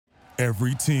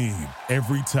Every team,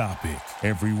 every topic,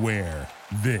 everywhere.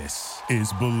 This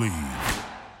is Believe.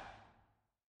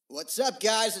 What's up,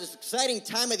 guys? It's an exciting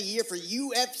time of the year for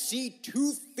UFC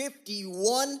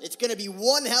 251. It's going to be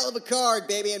one hell of a card,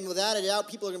 baby, and without a doubt,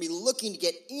 people are going to be looking to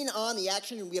get in on the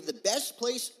action, and we have the best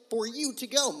place for you to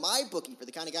go, MyBookie, for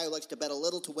the kind of guy who likes to bet a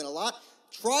little to win a lot.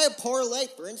 Try a parlay.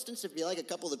 For instance, if you like a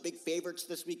couple of the big favorites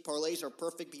this week, parlays are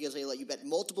perfect because they let you bet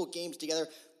multiple games together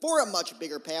for a much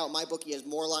bigger payout. MyBookie has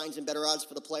more lines and better odds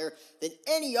for the player than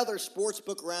any other sports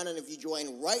book around, and if you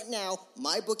join right now,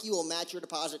 MyBookie will match your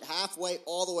deposit halfway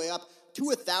all the way up to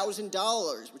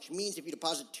 $1,000, which means if you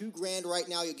deposit $2,000 right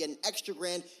now, you'll get an extra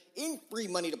grand in free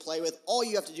money to play with. All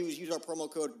you have to do is use our promo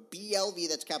code BLV,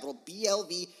 that's capital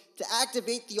BLV, to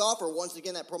activate the offer. Once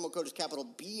again, that promo code is capital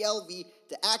BLV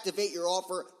to activate your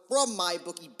offer from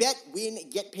MyBookie. Bet, win,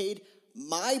 get paid,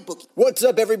 MyBookie. What's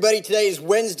up, everybody? Today is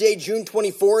Wednesday, June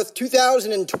 24th,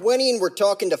 2020, and we're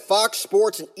talking to Fox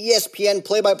Sports and ESPN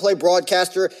play-by-play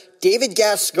broadcaster David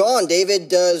Gascon. David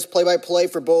does play-by-play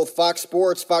for both Fox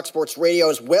Sports Radio,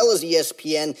 as well as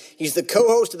ESPN. He's the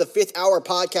co-host of the Fifth Hour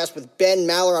podcast with Ben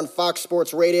Maller on Fox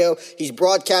Sports Radio. He's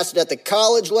broadcasted at the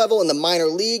college level and the minor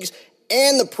leagues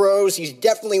and the pros. He's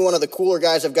definitely one of the cooler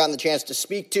guys I've gotten the chance to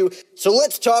speak to. So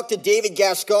let's talk to David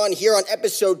Gascon here on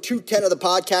episode 210 of the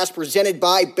podcast presented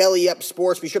by Belly Up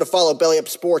Sports. Be sure to follow Belly Up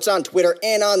Sports on Twitter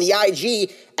and on the IG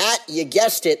at, you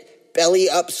guessed it, Belly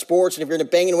Up Sports. And if you're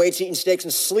into banging weights, eating steaks,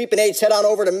 and sleeping aids, head on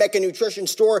over to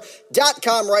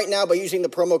MeccaNutritionStore.com right now by using the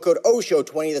promo code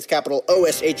OSHOW20. That's capital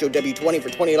OSHOW20 for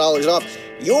 $20 off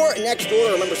your next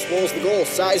order. Remember, swell's the goal,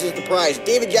 size is the prize.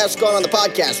 David Gascon on the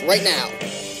podcast right now.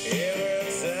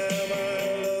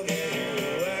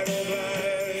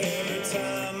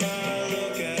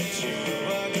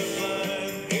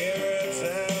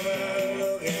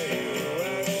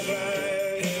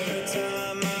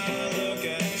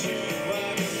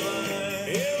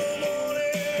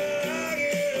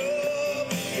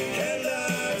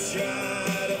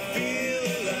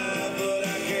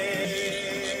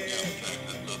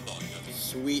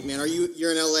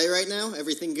 You're in LA right now?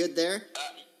 Everything good there?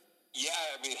 Yeah,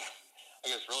 I mean, I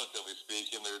guess relatively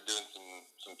speaking, they're doing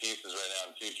some pieces right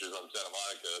now in features on Santa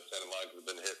Monica. Santa Monica's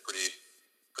been hit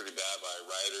pretty bad by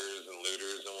rioters and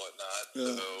looters and whatnot.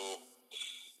 So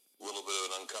a little bit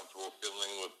of an uncomfortable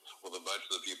feeling with a bunch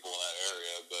of the people in that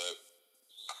area. But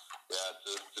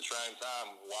yeah, it's a trying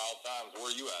time, wild times. Where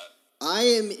are you at? I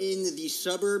am in the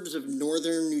suburbs of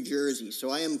northern New Jersey, so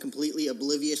I am completely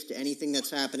oblivious to anything that's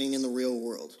happening in the real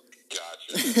world.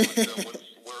 Gotcha.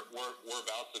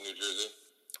 Whereabouts in New Jersey?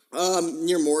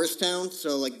 Near Morristown,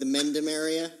 so like the Mendham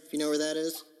area, if you know where that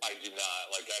is. I do not.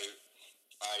 Like I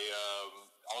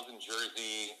was in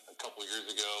Jersey a couple of years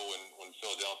ago when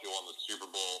Philadelphia won the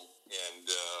Super Bowl, and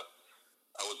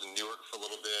I was in Newark for a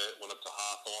little bit. Went up to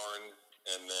Hawthorne,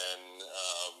 and then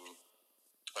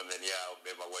I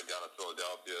made my way down to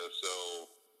Philadelphia. So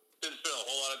didn't spend a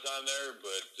whole lot of time there,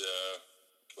 but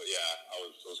yeah, I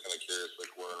was kind of curious,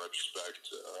 like where in retrospect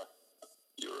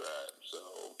you were at.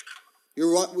 So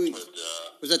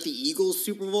was that the Eagles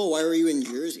Super Bowl? Why were you in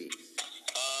Jersey?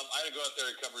 I had to go out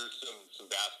there to cover some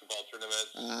basketball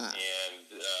tournaments, and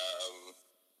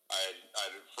I had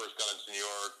first gone into New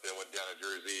York, then went down to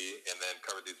Jersey, and then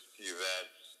covered these few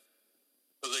events.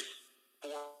 It was like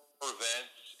 4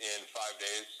 events in 5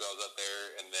 days, so I was out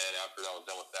there, and then after I was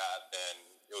done with that, then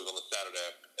it was on the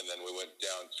Saturday, and then we went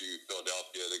down to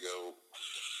Philadelphia to go,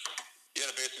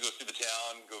 basically go see the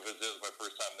town, go visit. It was my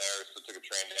first time there, so I took a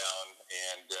train down,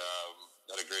 and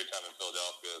had a great time in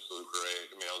Philadelphia, so it was great.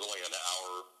 I mean, I was only an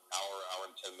hour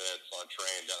and 10 minutes on a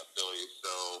train down to Philly,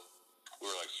 so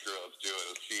we were like, screw it, let's do it.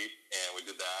 It was cheap, and we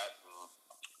did that, and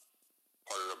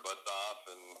partied our butts off,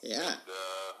 and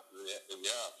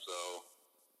so,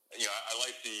 I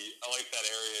like that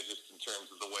area just in terms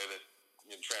of the way that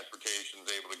transportation is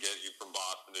able to get you from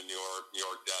Boston to New York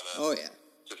down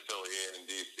to Philly and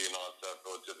DC and all that stuff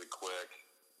relatively quick.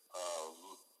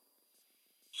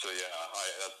 So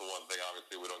that's the one thing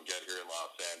obviously we don't get here in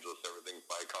Los Angeles. Everything's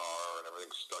by car and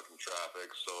everything's stuck in traffic,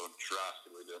 so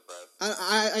drastically different.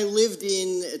 I lived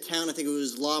in a town, I think it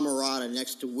was La Mirada,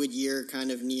 next to Whittier, kind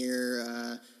of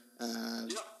near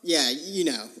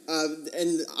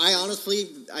and I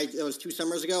honestly, it was 2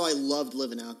 summers ago, I loved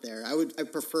living out there. I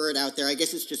prefer it out there. I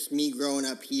guess it's just me growing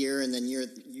up here and then you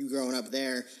growing up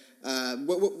there.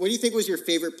 What do you think was your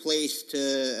favorite place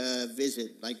to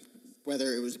visit? Like,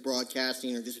 whether it was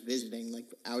broadcasting or just visiting, like,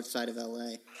 outside of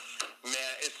LA?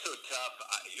 Man, it's so tough.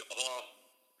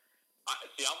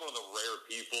 I'm one of the rare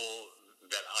people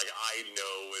that I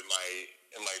know in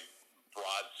my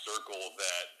broad circle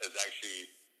that has actually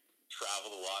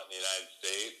traveled a lot in the United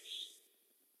States.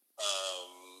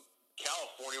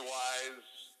 California-wise,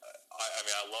 I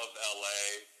mean, I love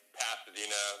LA,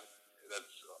 Pasadena.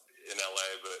 That's in LA,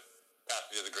 but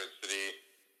Pasadena's a great city.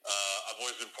 I've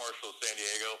always been partial to San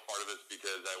Diego. Part of it's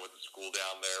because I went to school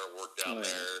down there, worked down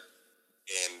there,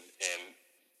 and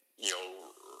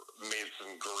made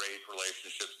some great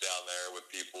relationships down there with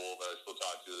people that I still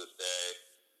talk to this day.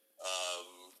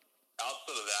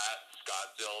 Outside of that,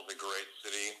 Scottsdale is a great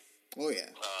city. Oh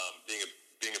yeah.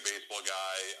 Being a baseball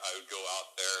guy, I would go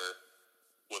out there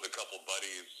with a couple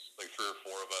buddies, like 3 or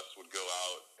 4 of us would go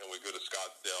out and we'd go to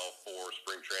Scottsdale for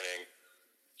spring training.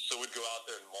 So we'd go out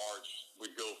there in March.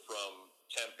 We'd go from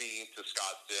Tempe to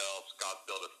Scottsdale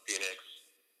to Phoenix,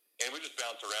 and we just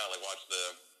bounce around, like watch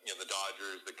the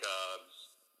Dodgers, the Cubs,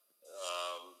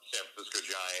 San Francisco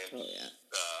Giants,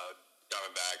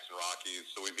 Diamondbacks, and Rockies.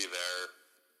 So we'd be there.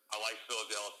 I like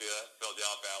Philadelphia. I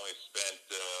only spent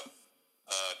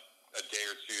a day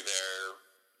or 2 there.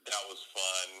 That was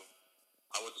fun.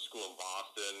 I went to school in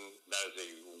Boston. That is a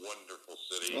wonderful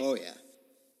city. Oh, yeah.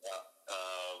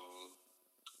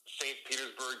 St.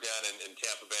 Petersburg down in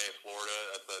Tampa Bay, Florida.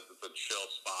 That's a chill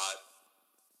spot.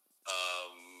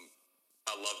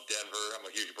 I love Denver. I'm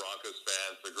a huge Broncos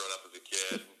fan, so growing up as a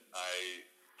kid,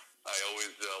 I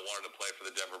always wanted to play for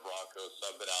the Denver Broncos, so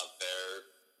I've been out there.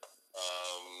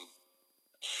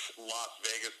 Las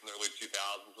Vegas in the early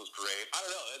 2000s was great. I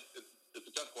don't know. It's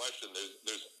a tough question.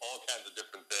 There's all kinds of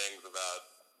different things about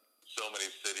so many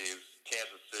cities.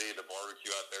 Kansas City, the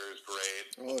barbecue out there is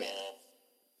great. Football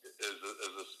is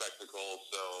a spectacle.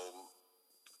 So,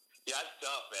 yeah, it's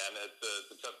tough, man.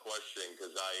 It's a tough question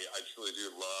because I truly do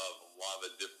love a lot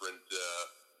of the different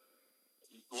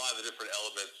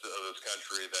elements of this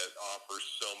country that offer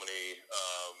so many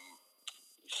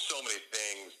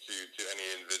things to any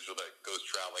individual that goes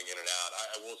traveling in and out.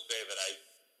 I will say that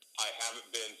I haven't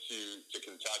been to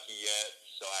Kentucky yet,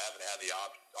 so I haven't had the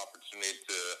opportunity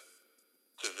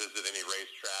to visit any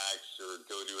racetracks or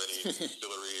go to any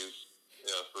distilleries,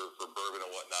 for bourbon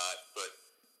and whatnot. But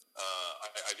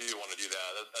I do want to do that.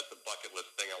 That's a bucket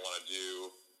list thing I want to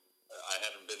do. I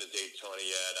haven't been to Daytona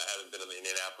yet. I haven't been to the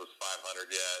Indianapolis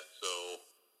 500 yet. So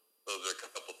those are a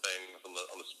couple things on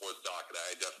the sports docket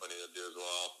I definitely need to do as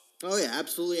well. Oh, yeah,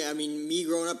 absolutely. I mean, me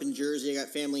growing up in Jersey, I got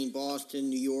family in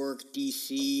Boston, New York,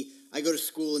 D.C. I go to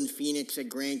school in Phoenix at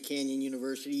Grand Canyon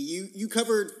University. You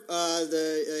covered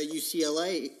the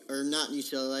UCLA, or not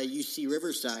UCLA, UC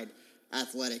Riverside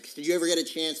athletics. Did you ever get a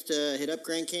chance to hit up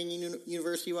Grand Canyon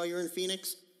University while you were in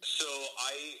Phoenix? So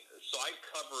I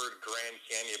covered Grand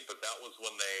Canyon, but that was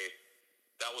when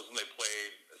they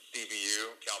played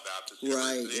CBU, Cal Baptist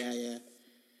University. Right, yeah.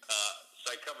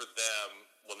 So I covered them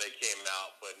when they came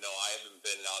out, but no, I haven't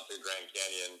been out to Grand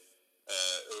Canyon.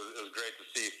 It was great to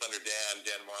see Thunder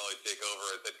Dan Marley take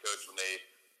over as head coach when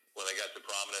they got to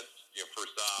prominence,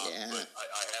 first off. Yeah. But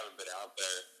I haven't been out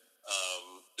there.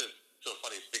 It's so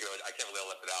funny, speaking of it, I can't really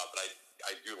let it out, but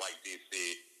I do like D.C.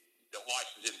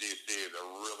 Washington, D.C. is a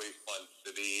really fun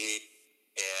city,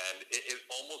 and it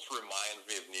almost reminds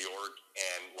me of New York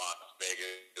and Las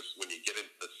Vegas. When you get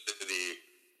into the city,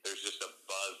 there's just a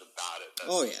buzz about it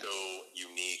that's so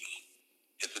unique.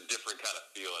 It's a different kind of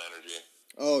feel and energy.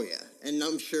 Oh, yeah. And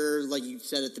I'm sure, like you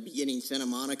said at the beginning, Santa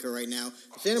Monica right now.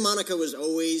 Santa Monica was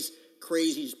always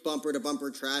crazy, just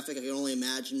bumper-to-bumper traffic. I can only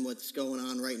imagine what's going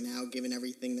on right now, given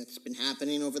everything that's been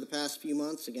happening over the past few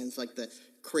months. Again, it's like the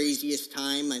craziest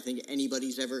time I think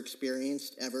anybody's ever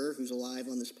experienced, who's alive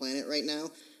on this planet right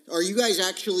now. Are you guys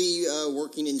actually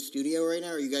working in studio right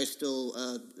now, or are you guys still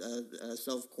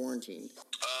self-quarantined?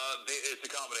 It's a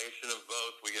combination of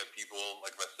both. We get people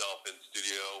like myself in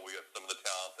studio. We got some of the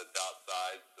talent that's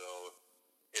outside, so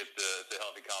it's a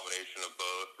healthy combination of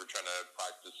both. We're trying to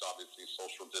practice, obviously,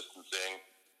 social distancing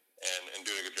and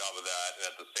doing a good job of that. And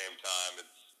at the same time,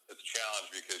 it's a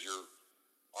challenge because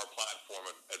our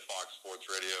platform at Fox Sports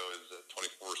Radio is a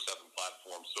 24/7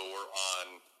 platform, so we're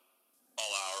on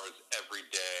all hours every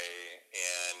day,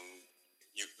 and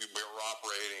we're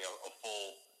operating a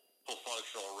full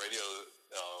functional radio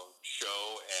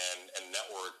show and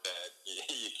network that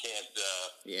you can't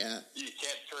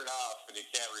turn off and you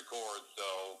can't record.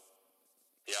 So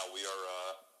yeah, we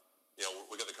are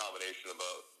we got the combination of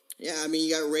both. Yeah, I mean,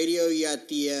 you got radio, you got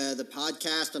the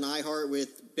podcast on iHeart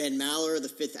with Ben Maller, the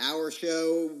 5th Hour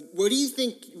Show. What do you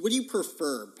think? What do you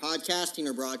prefer, podcasting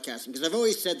or broadcasting? Because I've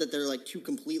always said that they're like 2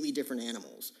 completely different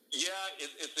animals. Yeah,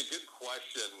 it's a good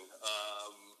question.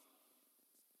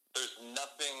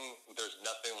 There's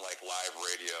nothing like live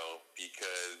radio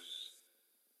because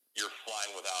you're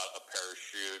flying without a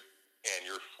parachute and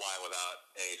you're flying without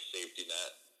any safety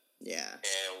net. Yeah.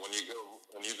 And when you go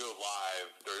live,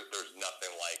 there's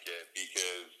nothing like it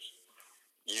because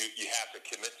you have to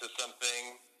commit to something,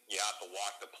 you have to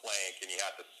walk the plank, and you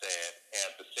have to say it. And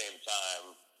at the same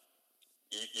time,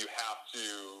 you have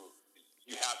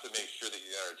to make sure that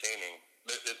you're entertaining.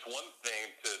 It's one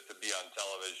thing to be on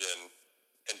television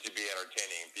and to be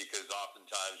entertaining, because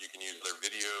oftentimes you can use their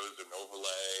videos and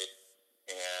overlay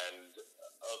and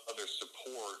other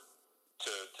support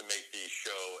to make the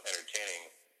show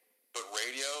entertaining. But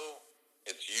radio,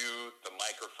 it's you, the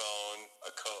microphone,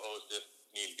 a co-host if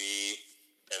need be,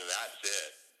 and that's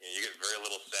it. You get very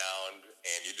little sound,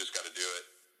 and you just got to do it.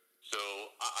 So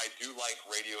I do like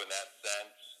radio in that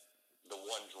sense. The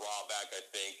one drawback, I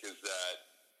think, is that,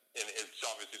 and it's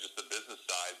obviously just the business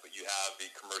side, but you have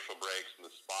the commercial breaks and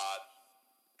the spots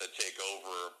that take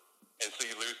over. And so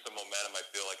you lose some momentum, I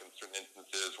feel like, in certain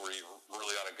instances where you're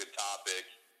really on a good topic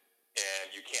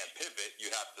and you can't pivot.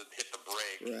 You have to hit the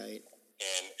brake, right,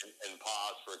 and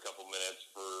pause for a couple minutes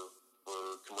for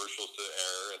commercials to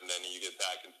air, and then you get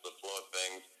back into the flow of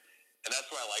things. And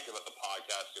that's what I like about the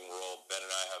podcasting world. Ben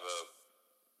and I have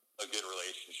a good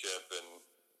relationship and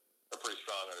a pretty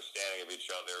strong understanding of each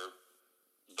other.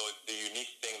 The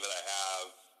unique thing that I have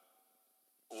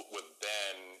with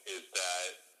Ben is that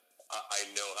I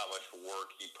know how much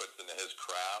work he puts into his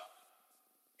craft.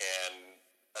 And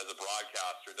as a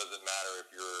broadcaster, it doesn't matter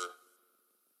if you're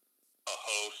a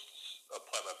host, a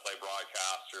play-by-play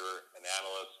broadcaster, an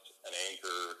analyst, an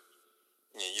anchor.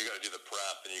 You got to do the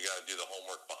prep and you got to do the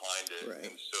homework behind it. Right.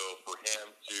 And so for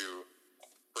him to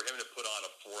put on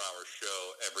a 4-hour show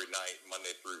every night,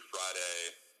 Monday through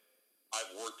Friday,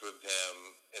 I've worked with him,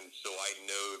 and so I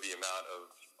know the amount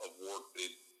of work that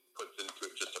he puts into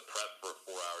it just to prep for a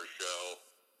 4-hour show.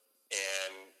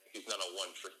 And he's not a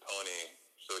one-trick pony,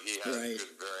 so he has right,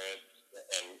 good variance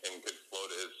and good flow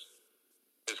to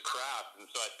his craft. And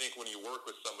so I think when you work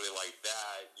with somebody like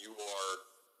that,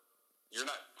 you're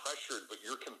not pressured, but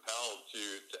you're compelled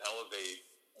to elevate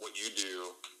what you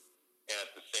do. And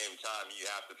at the same time, you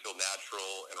have to feel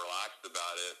natural and relaxed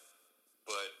about it.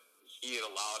 But he had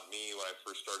allowed me, when I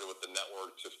first started with the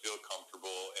network, to feel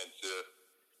comfortable and to,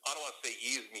 I don't want to say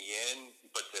ease me in,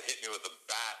 but to hit me with a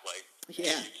bat, like,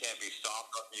 yeah, hey, you can't be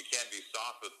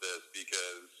soft with this,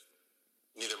 because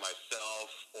neither myself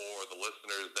or the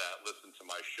listeners that listen to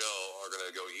my show are going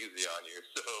to go easy on you.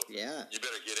 So yeah, you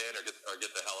better get in or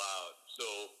get the hell out. So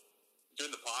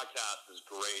doing the podcast is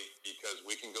great because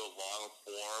we can go long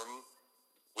form.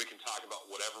 We can talk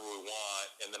about whatever we want.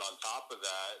 And then on top of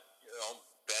that,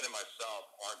 Ben and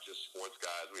myself aren't just sports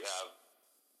guys. We have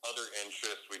other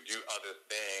interests. We do other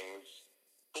things.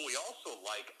 But we also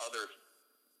like other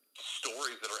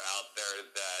stories that are out there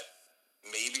that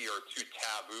maybe are too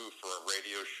taboo for a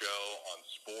radio show on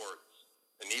sports,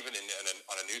 and even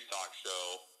on a news talk show.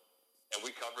 And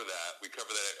we cover that. We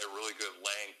cover that at really good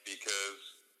length because,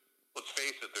 let's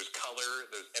face it, there's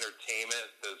color, there's entertainment,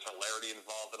 there's hilarity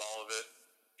involved in all of it.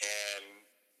 And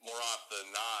more often than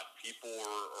not, people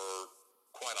are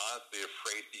quite honestly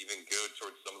afraid to even go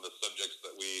towards some of the subjects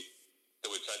that we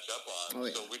touch up on. Oh,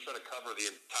 yeah. So we try to cover the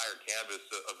entire canvas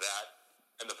of that.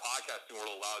 And the podcasting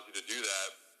world allows you to do that.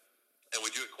 And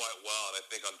we do it quite well. And I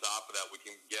think on top of that, we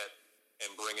can get and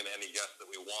bring in any guest that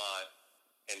we want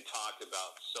and talk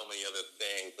about so many other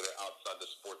things that are outside the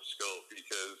sports scope,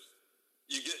 because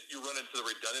you run into the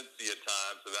redundancy at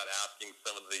times without asking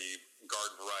some of the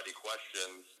garden variety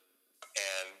questions,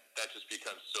 and that just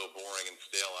becomes so boring and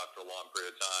stale after a long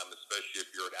period of time, especially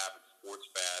if you're an avid sports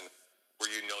fan,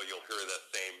 where you'll hear the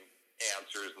same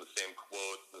answers and the same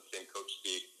quotes and the same coach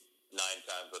speak 9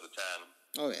 times out of 10.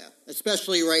 Oh, yeah.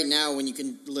 Especially right now when you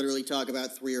can literally talk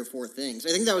about 3 or 4 things. I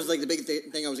think that was like the big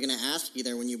thing I was going to ask you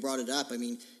there when you brought it up. I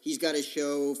mean, he's got a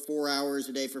show 4 hours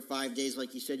a day for 5 days.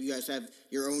 Like you said, you guys have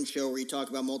your own show where you talk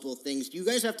about multiple things. Do you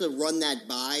guys have to run that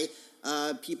by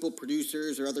people,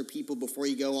 producers, or other people before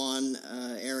you go on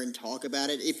air and talk about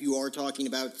it? If you are talking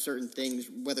about certain things,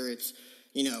 whether it's,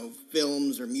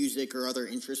 films or music or other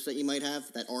interests that you might have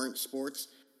that aren't sports?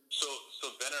 So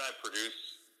Ben and I produce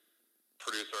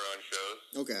our own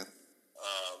shows. Okay.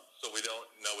 So we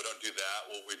don't do that.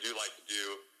 What we do like to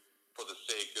do for the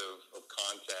sake of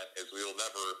content is we'll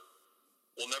never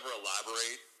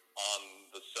elaborate on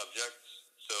the subject.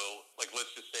 So, like,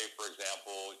 let's just say, for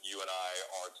example, you and I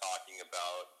are talking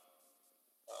about,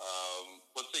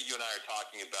 let's say you and I are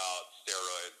talking about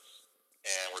steroids,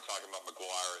 and we're talking about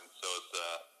McGuire and Sosa,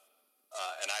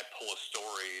 and I pull a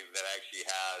story that actually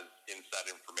has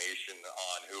inside information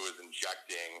on who is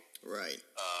injecting, right,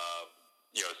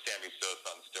 Sammy Sosa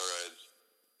on steroids,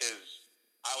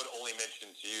 I would only mention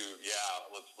to you,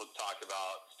 let's talk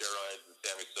about steroids and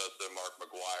Sammy Sosa and Mark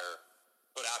McGuire.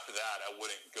 But after that, I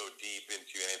wouldn't go deep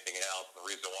into anything else. And the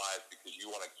reason why is because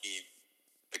you want to keep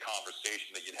the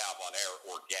conversation that you'd have on air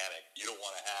organic. You don't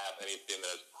want to have anything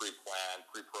that is pre-planned,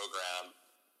 pre-programmed,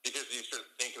 because you start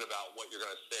thinking about what you're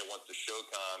going to say once the show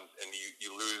comes, and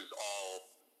you lose all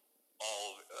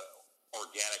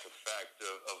organic effect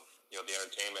of the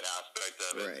entertainment aspect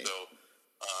of it. Right. So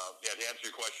to answer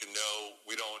your question, no,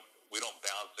 we don't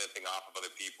bounce anything off of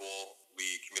other people. We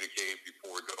communicate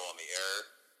before we go on the air.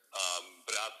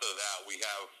 But outside of that, we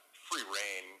have free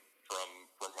reign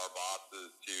from our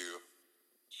bosses to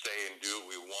say and do what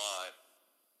we want.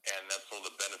 And that's one of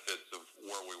the benefits of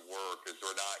where we work, is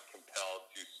we're not compelled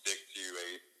to stick to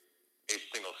a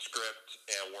single script,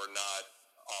 and we're not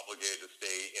obligated to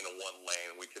stay in one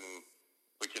lane. We can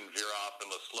veer off in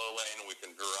the slow lane, we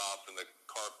can veer off in the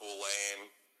carpool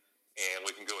lane, and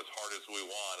we can go as hard as we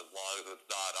want, as long as it's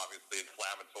not obviously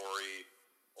inflammatory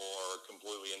or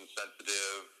completely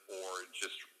insensitive or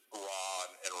just raw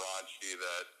and raunchy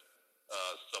that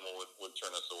someone would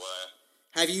turn us away.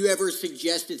 Have you ever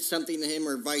suggested something to him,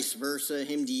 or vice versa,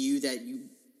 him to you, that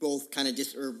you both kind of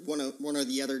or one or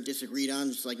the other disagreed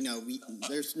on? Just like, no,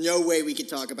 there's no way we could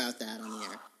talk about that on the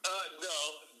air.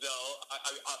 No.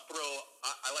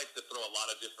 I like to throw a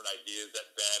lot of different ideas at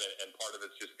Ben, and part of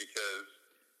it's just because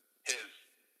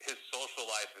his social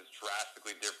life is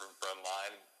drastically different from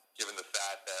mine, given the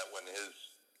fact that when his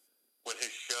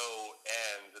show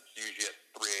ends, it's usually at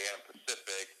 3 a.m.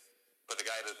 Pacific, but the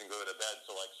guy doesn't go to bed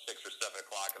till like 6 or 7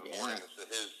 o'clock in the morning. So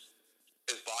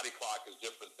his body clock is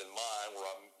different than mine, where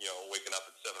I'm waking up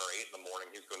at 7 or 8 in the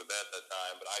morning. He's going to bed at that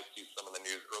time, but I see some of the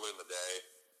news early in the day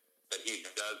that he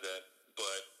doesn't.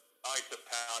 But I like to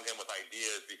pound him with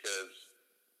ideas, because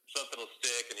something will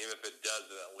stick, and even if it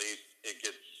doesn't, at least it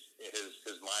gets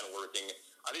his mind working.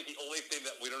 I think the only thing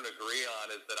that we don't agree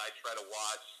on is that I try to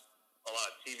watch a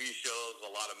lot of TV shows, a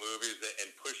lot of movies,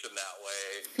 and push him that way.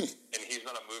 And he's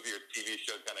not a movie or TV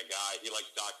show kind of guy. He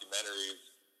likes documentaries,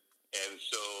 and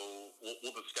so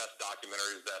we'll discuss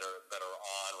documentaries that are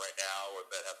on right now or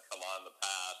that have come on in the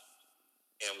past,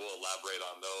 and we'll elaborate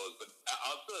on those. But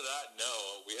outside of that,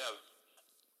 no, we have.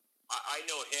 I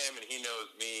know him, and he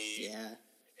knows me. Yeah.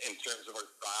 In terms of our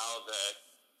style, that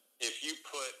if you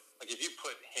put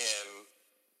him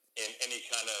in any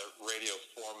kind of radio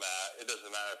format, it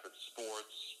doesn't matter if it's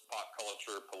sports, pop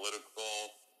culture,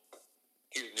 political,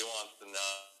 he's nuanced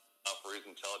enough, or he's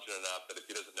intelligent enough that if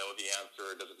he doesn't know the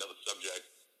answer, doesn't know the subject,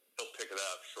 he'll pick it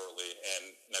up shortly.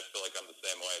 And I feel like I'm the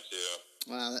same way too.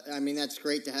 Wow, I mean, that's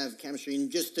great to have chemistry. And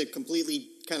just to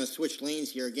completely kind of switch lanes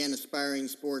here, again,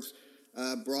 aspiring sports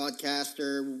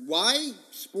broadcaster. Why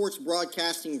sports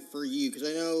broadcasting for you? Because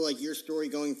I know, like, your story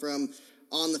going from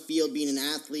on the field, being an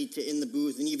athlete, to in the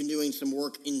booth, and even doing some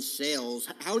work in sales.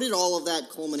 How did all of that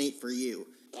culminate for you?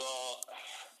 Well,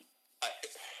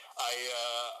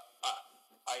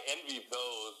 I envy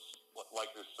those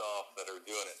like yourself that are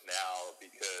doing it now,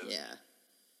 because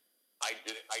I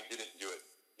didn't do it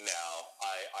now.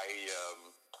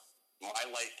 My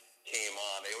light came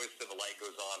on. They always said the light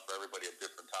goes on for everybody at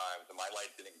different times, and my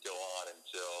light didn't go on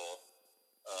until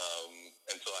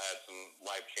I had some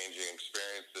life-changing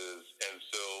experiences. And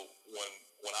so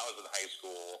when I was in high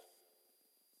school,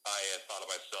 I had thought of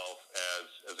myself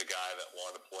as a guy that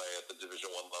wanted to play at the Division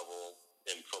I level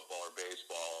in football or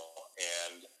baseball.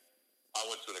 And I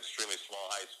went to an extremely small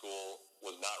high school,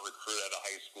 was not recruited out of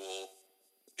high school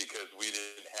because we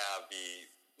didn't have the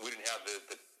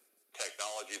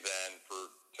technology then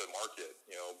to market.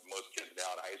 Most kids now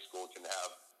in high school can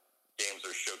have games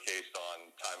that are showcased on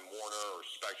Time Warner or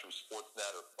Spectrum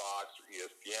Sportsnet or Fox or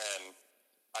ESPN.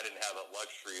 I didn't have that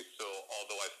luxury, so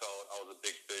although I felt I was a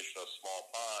big fish in a small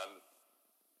pond,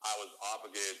 I was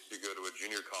obligated to go to a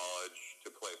junior college to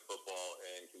play football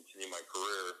and continue my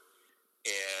career.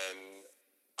 And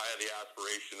I had the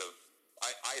aspiration of,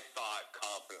 I thought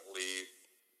confidently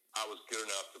I was good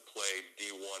enough to play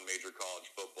D1 major college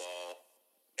football.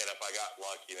 And if I got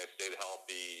lucky and I stayed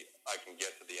healthy, I can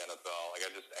get to the NFL. Like, I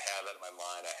just had that in my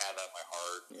mind. I had that in my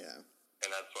heart. Yeah.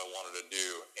 And that's what I wanted to do.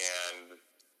 And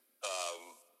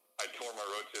I tore my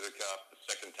rotator cuff the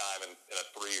second time in a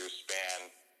 3-year span.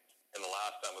 And the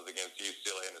last time was against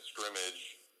UCLA in a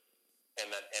scrimmage. And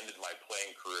that ended my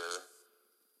playing career.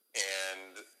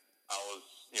 And I was,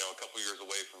 a couple years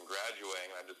away from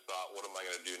graduating. And I just thought, what am I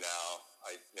going to do now?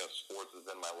 Sports is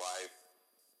in my life.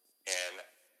 And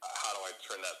how do I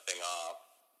turn that thing off?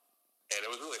 And it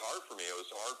was really hard for me. It was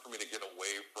hard for me to get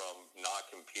away from not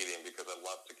competing, because I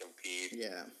love to compete.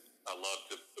 Yeah. I love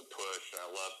to push, and I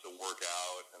love to work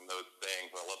out and those things.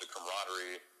 I love the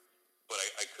camaraderie, but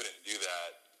I couldn't do that.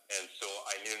 And so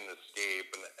I needed an escape.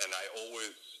 And I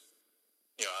always,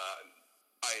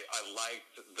 I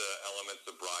liked the elements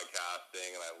of broadcasting,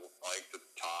 and I like to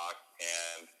talk,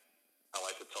 and I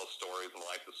like to tell stories, and I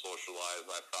like to socialize.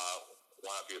 And I thought,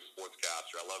 why not be a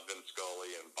sportscaster? I love Vince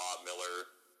Scully and Bob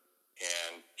Miller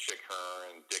and Chick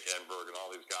Hearn and Dick Enberg and all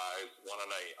these guys. Why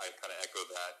don't I kind of echo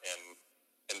that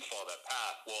and follow that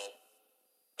path? Well,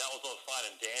 that was all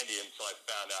fine and dandy until I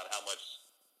found out how much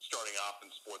starting off in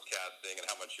sportscasting and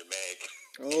how much you make.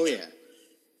 Oh, yeah.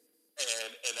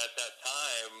 And at that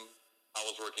time, I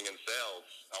was working in sales.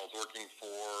 I was working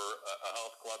for a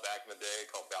health club back in the day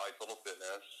called Valley Total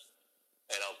Fitness,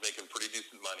 and I was making pretty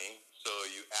decent money. So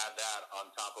you add that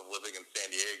on top of living in San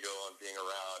Diego and being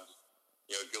around,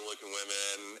 good-looking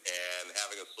women and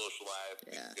having a social life,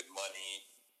 making good money.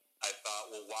 I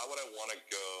thought, well, why would I want to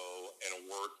go and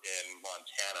work in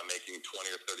Montana making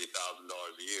 $20,000 or $30,000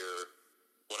 a year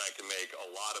when I can make a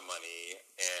lot of money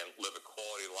and live a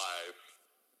quality life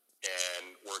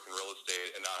and work in real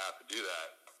estate and not have to do that?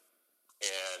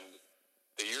 And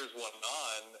the years went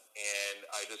on, and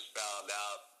I just found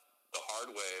out the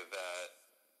hard way that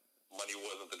money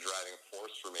wasn't the driving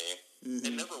force for me.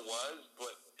 Mm-hmm. It never was,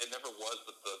 but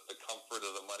the comfort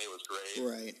of the money was great.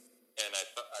 Right. And I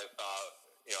thought,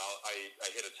 I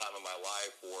hit a time in my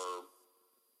life where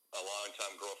a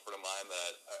longtime girlfriend of mine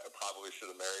that I probably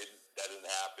should have married, that didn't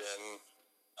happen.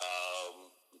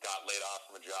 Got laid off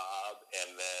from a job,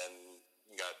 and then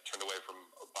got turned away from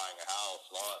buying a house,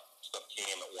 and all that stuff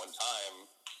came at one time.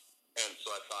 And so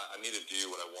I thought I need to do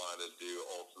what I wanted to do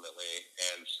ultimately.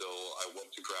 And so I went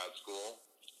to grad school,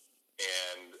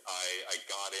 and I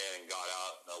got in and got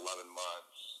out in 11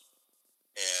 months.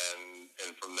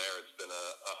 And from there, it's been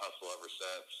a hustle ever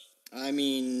since. I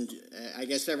mean, I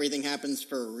guess everything happens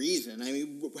for a reason. I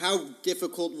mean, how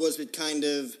difficult was it kind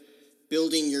of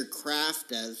building your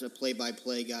craft as a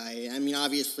play-by-play guy? I mean,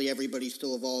 obviously everybody's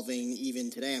still evolving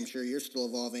even today. I'm sure you're still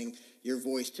evolving your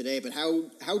voice today. But how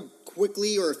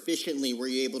quickly or efficiently were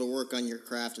you able to work on your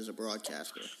craft as a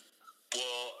broadcaster?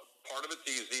 Well, part of it's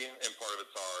easy and part of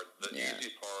it's hard. The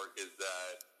easy part is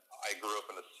that I grew up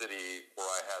in a city where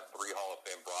I had 3 Hall of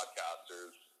Fame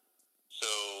broadcasters. So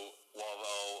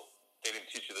while they didn't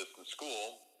teach you this in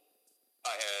school,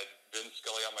 I had Vince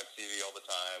Scully on my TV all the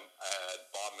time. I had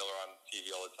Bob Miller on TV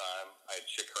all the time. I had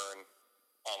Chick Hearn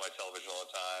on my television all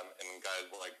the time, and guys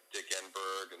like Dick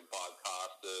Enberg and Bob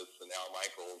Costas and Al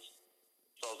Michaels.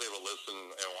 So I was able to listen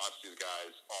and watch these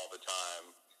guys all the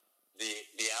time.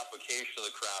 The application of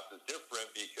the craft is different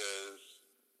because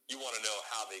you want to know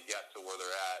how they get to where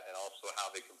they're at and also how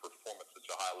they can perform at such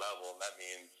a high level, and that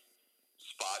means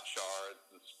spot charts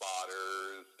and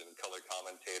spotters and color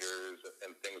commentators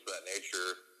and things of that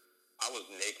nature. I was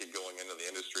naked going into the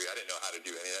industry. I didn't know how to do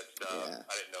any of that stuff. Yeah.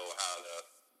 I didn't know how to,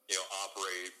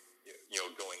 operate,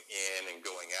 going in and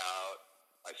going out.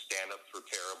 My stand-ups were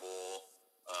terrible.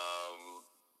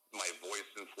 My voice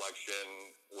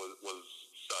inflection was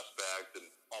suspect. And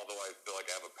although I feel like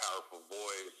I have a powerful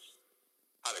voice,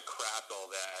 how to craft all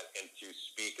that and to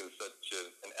speak in such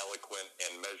an eloquent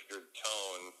and measured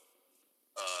tone,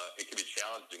 it can be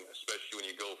challenging, especially when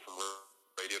you go from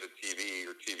radio to TV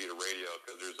or TV to radio,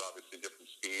 because there's obviously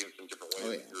different speeds and different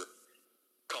ways that you're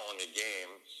calling a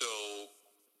game. So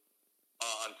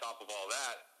on top of all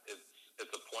that, it's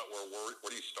a point where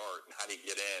do you start and how do you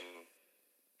get in?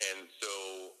 And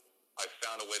so I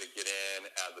found a way to get in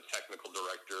as a technical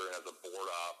director and as a board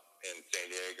op in San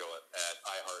Diego at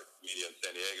iHeartMedia in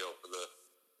San Diego for the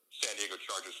San Diego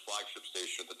Chargers flagship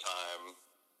station at the time.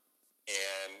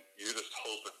 And you're just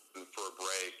hoping for a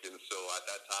break. And so at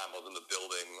that time, I was in the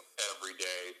building every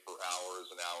day for hours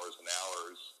and hours and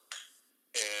hours.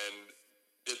 And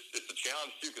it's a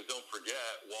challenge, too, because don't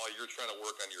forget, while you're trying to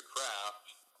work on your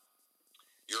craft,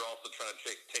 you're also trying to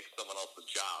take someone else's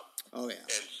job. Oh, yeah.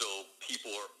 And so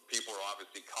people are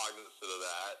obviously cognizant of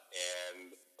that.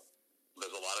 And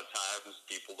there's a lot of times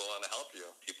people don't want to help you.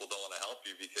 People don't want to help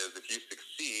you because if you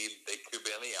succeed, they could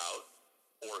be on the out.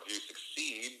 Or if you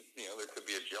succeed, there could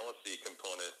be a jealousy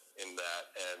component in that.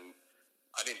 And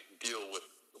I didn't deal with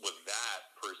that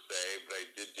per se, but I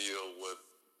did deal with,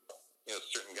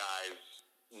 certain guys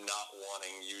not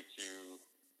wanting you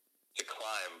to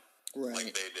climb like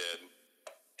they did.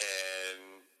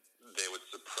 And they would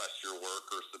suppress your work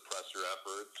or suppress your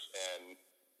efforts and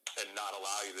not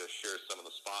allow you to share some of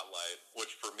the spotlight,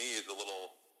 which for me is a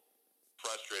little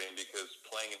frustrating because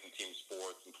playing in team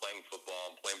sports and playing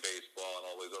football and playing baseball and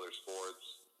all these other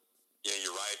sports, you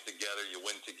ride together, you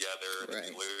win together, and if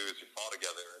you lose, you fall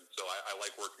together. And so I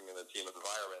like working in a team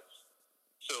environments.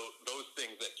 So those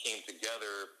things that came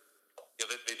together,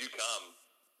 they do come.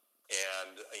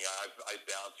 And I've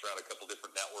bounced around a couple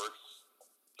different networks,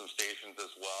 some stations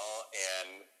as well,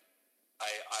 and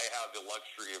I have the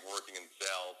luxury of working in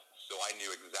sales, so I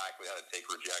knew exactly how to take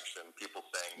rejection. People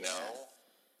saying no,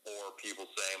 or people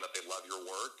saying that they love your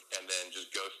work and then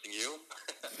just ghosting you,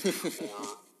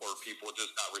 or people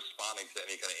just not responding to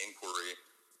any kind of inquiry.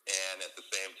 And at the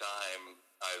same time,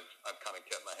 I've kind of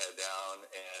kept my head down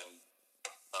and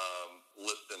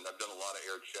listened. I've done a lot of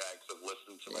air checks. I've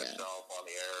listened to myself on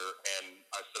the air, and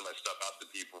I send my stuff out to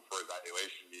people for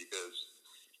evaluation because,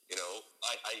 you know,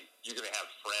 you're going to have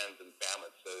friends and family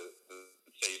that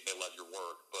say they love your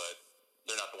work, but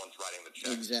they're not the ones writing the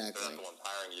checks. Exactly. They're not the ones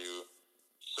hiring you.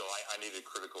 So I needed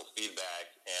critical feedback,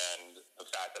 and the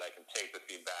fact that I can take the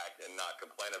feedback and not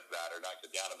complain about it or not get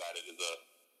down about it is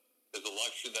a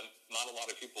luxury that not a lot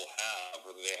of people have,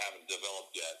 or they haven't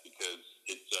developed yet, because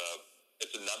it's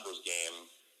a numbers game.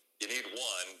 You need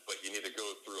one, but you need to go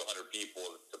through 100 people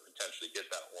to potentially get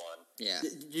that one. Yeah.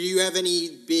 Do you have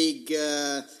any big,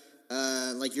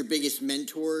 like your biggest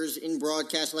mentors in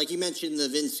broadcasting? Like you mentioned the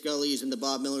Vince Scullys and the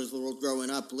Bob Millers of the world growing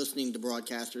up listening to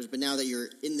broadcasters, but now that you're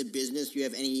in the business, do you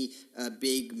have any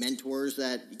big mentors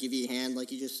that give you a hand,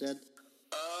 like you just said?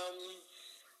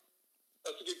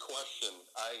 That's a good question.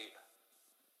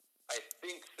 I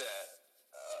think that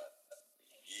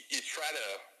you try to,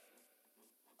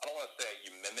 I don't want to say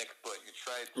you mimic, but you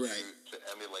try to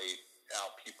emulate how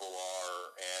people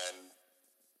are. And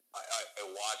I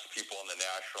watch people on the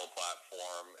national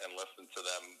platform and listen to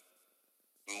them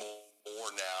more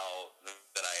now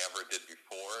than I ever did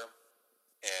before.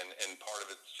 And part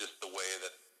of it's just the way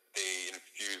that they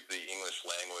infuse the English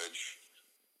language.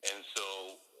 And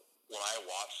so when I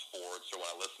watch sports or when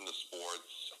I listen to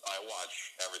sports, I watch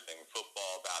everything: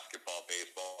 football, basketball,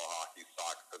 baseball, hockey,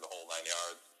 soccer, the whole 9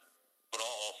 yards. But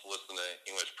I'll also listen to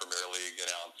English Premier League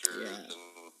announcers,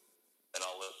 and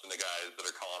I'll listen to guys that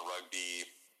are calling rugby.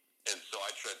 And so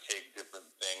I try to take different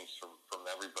things from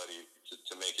everybody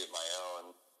to make it my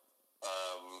own.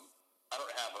 I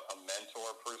don't have a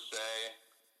mentor per se.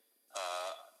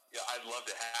 I'd love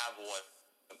to have one,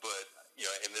 but you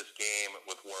know, in this game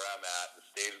with where I'm at, the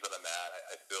stage that I'm at,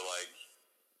 I feel like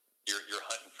you're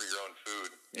hunting for your own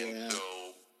food, and so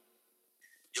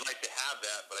you like to have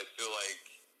that. But I feel like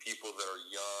people that are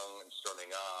young and starting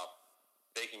off,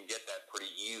 they can get that pretty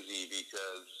easy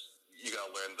because you got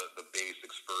to learn the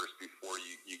basics first before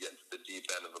you get to the deep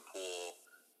end of the pool.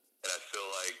 And I feel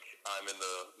like I'm in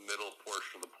the middle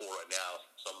portion of the pool right now,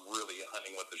 so I'm really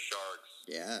hunting with the sharks.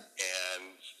 Yeah.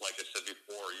 And like I said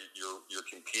before, you're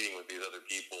competing with these other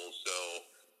people, so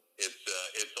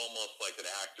it's almost like an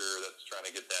actor that's trying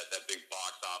to get that big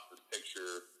box office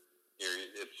picture.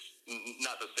 It's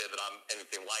not to say that I'm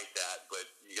anything like that, but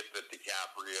you get the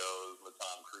DiCaprios, the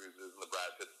Tom Cruises, and the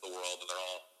Brad Pitts of the world, and they're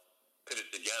all pitted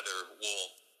together. Well,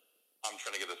 I'm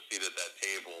trying to get a seat at that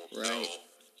table, right. So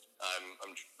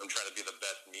I'm trying to be the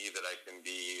best me that I can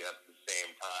be, at the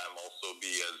same time also be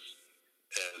as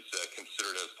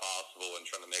considerate as possible and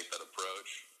trying to make that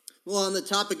approach. Well, on the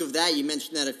topic of that, you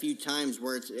mentioned that a few times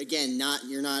where it's, again,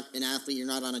 you're not an athlete, you're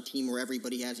not on a team where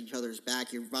everybody has each other's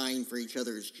back, you're vying for each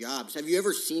other's jobs. Have you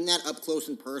ever seen that up close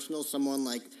and personal? Someone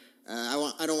like,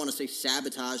 I don't want to say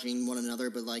sabotaging one another,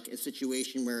 but like a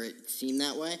situation where it seemed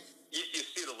that way? You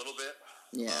see it a little bit.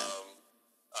 Yeah.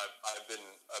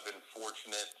 I've been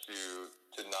fortunate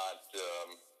to not.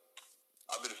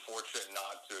 I've been fortunate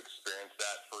not to experience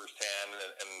that firsthand,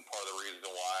 and part of the reason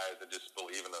why is I just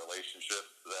believe in the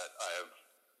relationships that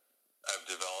I've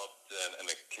developed and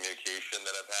the communication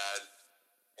that I've had,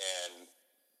 and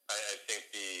I think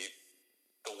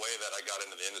the way that I got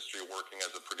into the industry, working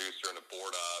as a producer and a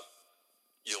board op,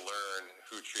 you learn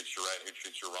who treats you right, who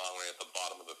treats you wrong when you're at the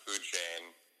bottom of the food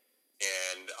chain.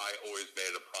 And I always made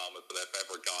it a promise that if I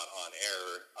ever got on air,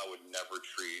 I would never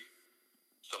treat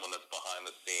someone that's behind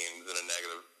the scenes in a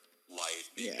negative light,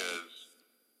 because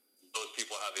those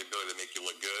people have the ability to make you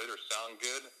look good or sound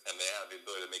good, and they have the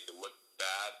ability to make you look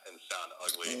bad and sound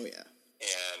ugly. Oh, yeah.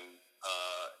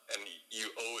 And you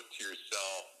owe it to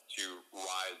yourself to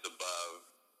rise above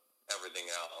everything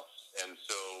else. And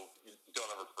so you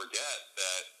don't ever forget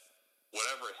that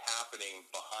whatever is happening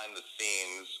behind the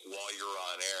scenes while you're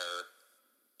on air,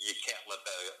 you can't let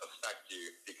that affect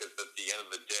you, because at the end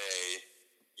of the day,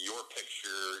 your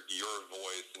picture, your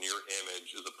voice, and your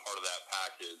image is a part of that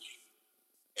package.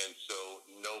 And so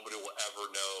nobody will ever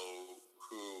know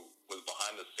who was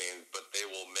behind the scenes, but they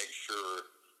will make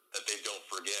sure that they don't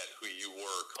forget who you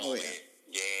were, calling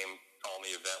the game, calling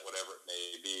the event, whatever it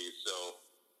may be. So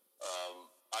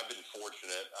I've been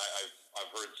fortunate. I've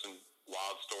heard some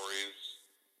wild stories,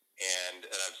 and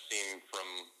I've seen from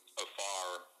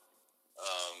afar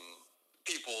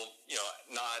people, you know,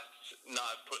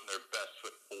 not putting their best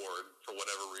foot forward for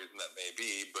whatever reason that may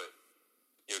be, but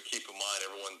keep in mind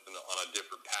everyone's on a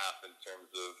different path in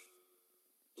terms of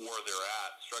where they're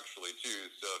at structurally too.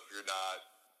 So if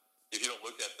you don't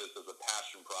look at this as a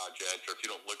passion project, or if you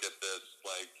don't look at this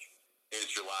like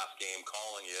it's your last game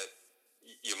calling it,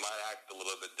 you might act a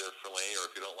little bit differently. Or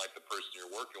if you don't like the person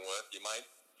you're working with, you might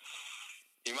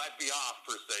be off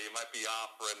per se. You might be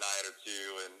off for a night or two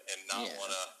and not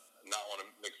want to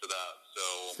mix it up. So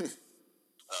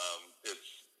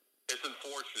it's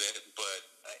unfortunate, but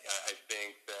I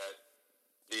think that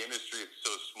the industry is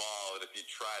so small that if you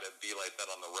try to be like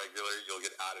that on the regular, you'll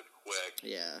get outed quick.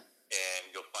 Yeah. And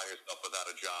you'll find yourself without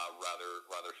a job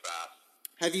rather fast.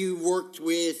 Have you worked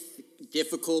with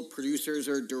difficult producers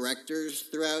or directors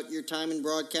throughout your time in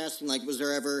broadcasting? Like, was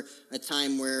there ever a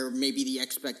time where maybe the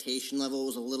expectation level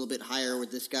was a little bit higher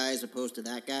with this guy as opposed to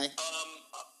that guy?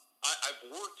 I've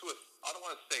worked with, I don't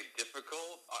want to say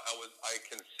difficult. I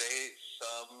can say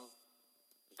some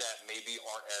that maybe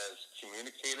aren't as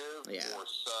communicative, or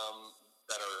some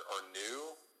that are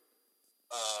new.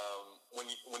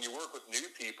 When you work with new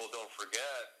people, don't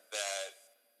forget that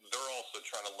they're also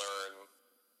trying to learn,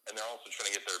 and they're also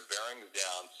trying to get their bearings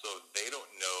down, so they don't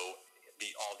know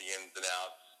all the ins and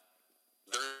outs.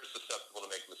 They're susceptible to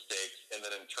make mistakes, and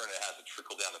then in turn it has a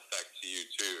trickle-down effect to you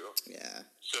too. Yeah.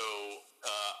 So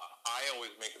I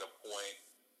always make it a point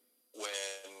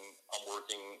when I'm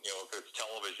working, if it's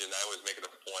television, I always make it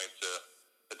a point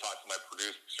to talk to my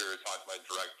producer, talk to my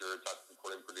director, talk to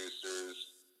recording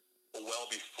producers well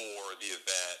before the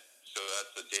event. So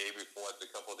that's the day before, that's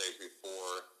a couple of days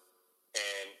before,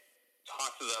 and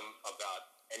talk to them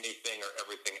about anything or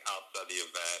everything outside the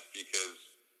event, because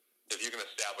if you can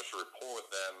establish a rapport with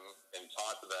them and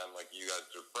talk to them like you guys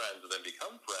are friends and then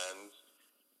become friends,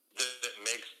 then it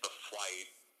makes the flight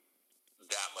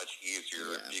that much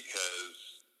easier, because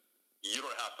you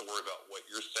don't have to worry about what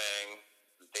you're saying,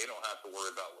 they don't have to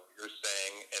worry about what you're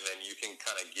saying, and then you can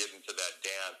kind of get into that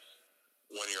dance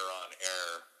when you're on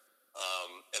air.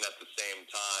 And at the same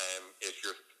time, if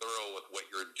you're thorough with what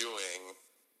you're doing,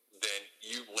 then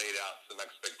you've laid out some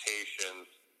expectations,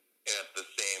 and at the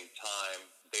same time,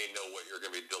 they know what you're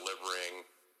going to be delivering,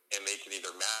 and they can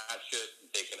either match it,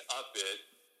 they can up it,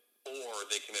 or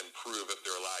they can improve if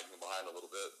they're lagging behind a little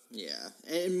bit. Yeah.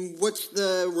 And what's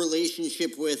the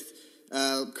relationship with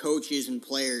coaches and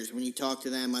players when you talk to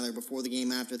them either before the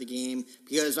game, after the game?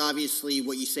 Because obviously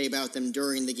what you say about them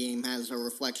during the game has a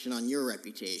reflection on your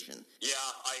reputation. Yeah,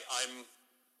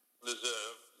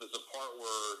 there's a part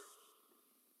where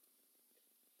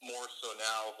more so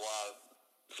now a lot of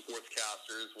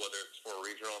sportscasters, whether it's for a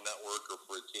regional network or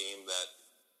for a team, that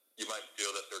you might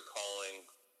feel that they're calling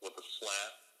with a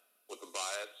slant, with a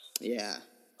bias. Yeah.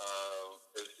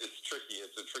 It's tricky.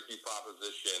 It's a tricky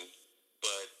proposition,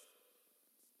 but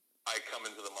I come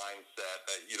into the mindset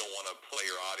that you don't want to play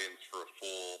your audience for a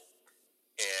fool,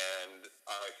 and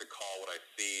I like to call what I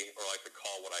see, or I like to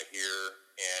call what I hear,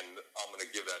 and I'm going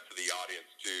to give that to the audience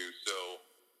too. So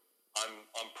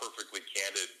I'm perfectly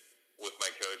candid with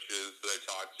my coaches that I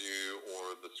talk to,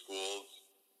 or the schools.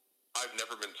 I've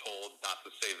never been told not to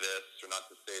say this or not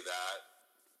to say that,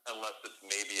 unless it's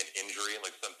maybe an injury,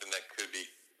 like something that could be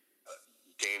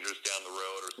dangerous down the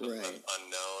road, or something that's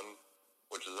unknown,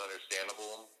 which is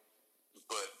understandable.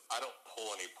 But I don't pull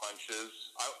any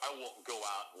punches. I won't go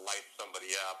out and light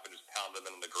somebody up and just pound them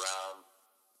into the ground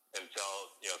and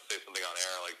say something on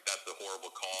air like that's a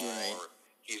horrible call, or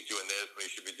he's doing this when he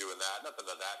should be doing that.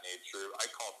 Nothing of that nature. I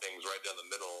call things right down the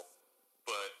middle,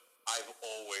 but I've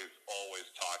always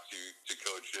talked to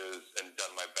coaches and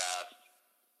done my best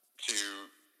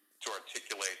to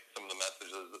articulate some of the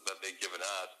messages that they've given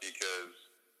us, because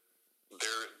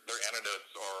their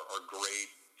anecdotes are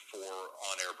great for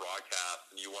on-air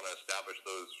broadcasts, and you want to establish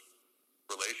those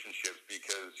relationships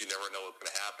because you never know what's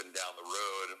going to happen down the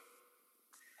road.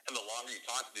 And the longer you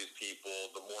talk to these people,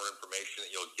 the more information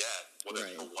that you'll get, whether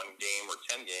it's for one game or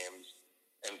 10 games.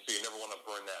 And so you never want to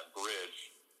burn that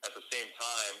bridge. At the same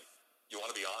time, you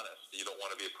want to be honest. You don't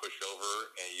want to be a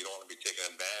pushover, and you don't want to be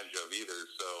taken advantage of either.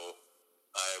 So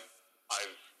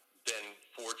I've been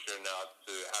fortunate enough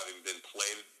to having been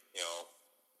placed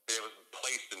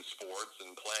in sports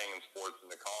and playing in sports in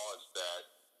the college, that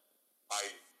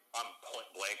I'm point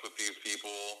blank with these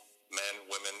people, men,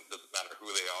 women, doesn't matter who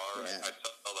they are. I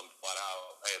tell them flat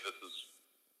out, hey, this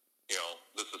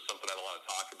is something I don't want to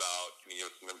talk about. Can you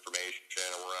give us some information?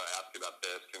 Or we're going to ask you about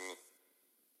this. Can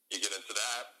you get into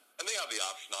that? And they have the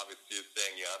option, obviously, of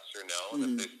saying yes or no.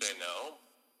 And if they say no,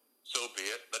 so be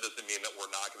it. That doesn't mean that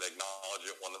we're not going to acknowledge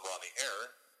it when we're on the air.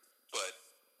 But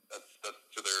that's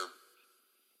to their...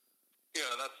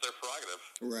 that's their prerogative.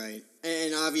 Right.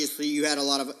 And obviously you had a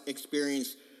lot of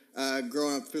experience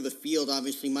growing up through the field,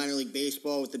 obviously minor league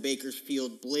baseball with the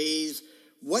Bakersfield Blaze.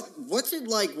 What's it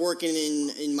like working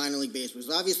in minor league baseball?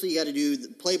 Because obviously you got to do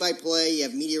play-by-play, you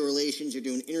have media relations, you're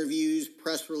doing interviews,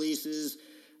 press releases,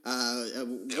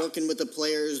 working with the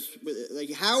players.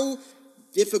 Like, how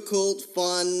difficult,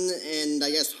 fun, and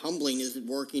I guess humbling is it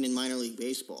working in minor league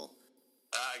baseball?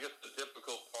 I guess the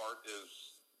difficult part is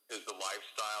the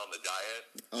lifestyle and the diet.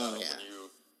 Oh, yeah.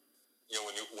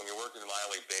 When you're working in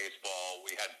minor league baseball,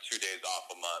 we had 2 days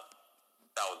off a month.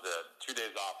 That was it. 2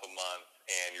 days off a month,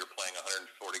 and you're playing 140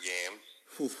 games.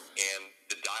 Oof. And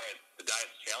the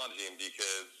diet's challenging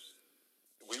because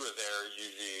we were there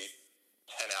usually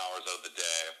 10 hours of the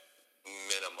day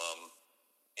minimum,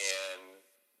 and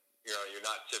you're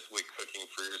not typically cooking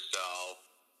for yourself,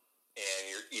 and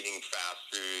you're eating fast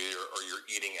food, or you're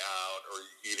eating out, or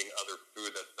you're eating other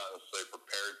food that's not necessarily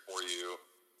prepared for you.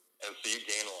 And so you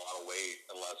gain a lot of weight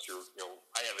unless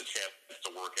I have a chance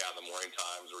to work out in the morning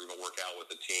times, or even work out with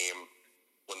the team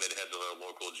when they'd head to their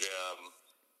local gym.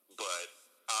 But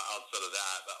outside of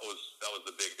that was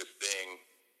the biggest thing.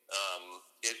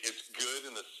 It's good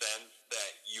in the sense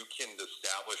that you can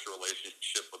establish a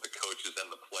relationship with the coaches and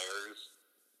the players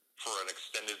for an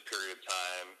extended period of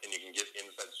time, and you can get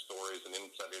inside stories and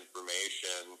inside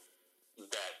information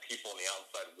that people on the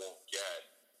outside won't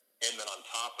get. And then on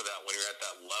top of that, when you're at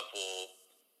that level,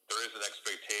 there is an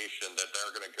expectation that they're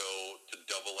going to go to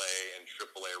AA and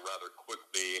AAA rather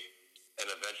quickly and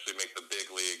eventually make the big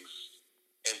leagues.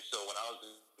 And so when I was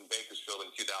in Bakersfield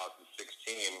in 2016,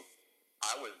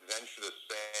 I would venture to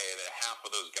say that half of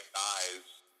those guys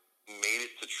made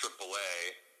it to AAA.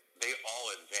 They all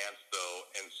advanced, though,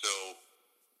 and so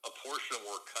a portion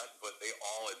were cut, but they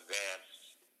all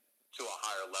advanced to a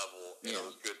higher level. And it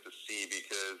was good to see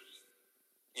because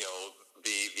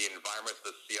the environment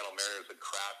the Seattle Mariners had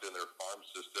crafted in their farm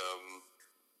system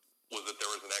was that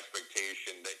there was an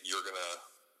expectation that you're gonna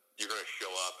show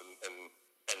up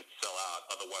and sell out,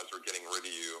 otherwise we're getting rid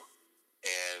of you.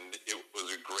 And it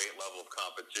was a great level of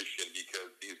competition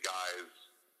because these guys,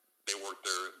 they worked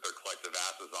their collective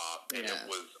asses off, and it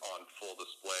was on full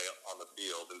display on the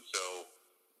field. And so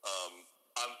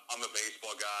I'm a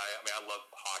baseball guy. I mean, I love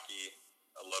hockey,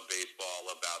 I love baseball,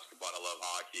 I love basketball, I love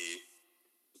hockey.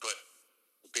 But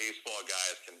baseball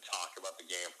guys can talk about the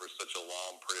game for such a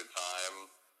long period of time,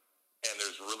 and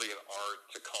there's really an art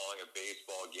to calling a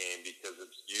baseball game because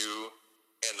it's you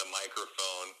and the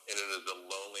microphone, and it is a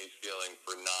lonely feeling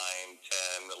for 9,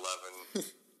 10,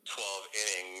 11, 12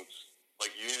 innings.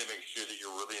 Like, you need to make sure that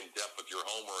you're really in depth with your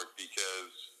homework,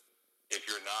 because if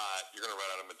you're not, you're going to run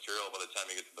out of material by the time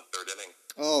you get to the third inning.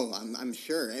 Oh, I'm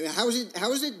sure. I mean, how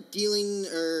is it dealing,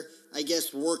 or I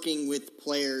guess working with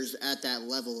players at that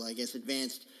level? I guess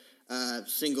advanced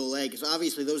single A, because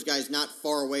obviously those guys not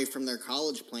far away from their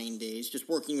college playing days. Just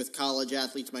working with college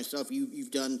athletes myself,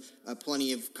 you've done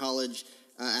plenty of college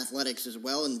athletics as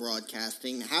well in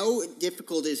broadcasting. How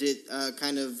difficult is it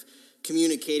kind of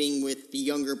communicating with the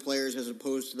younger players as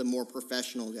opposed to the more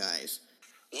professional guys?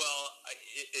 Well,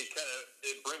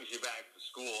 it brings you back to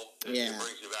school. It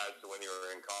brings you back to when you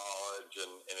were in college,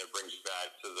 and it brings you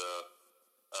back to the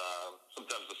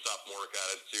sometimes the sophomoric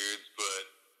attitudes. But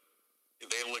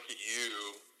they look at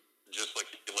you just like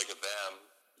you look at them.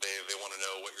 They want to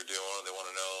know what you're doing. They want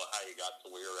to know how you got to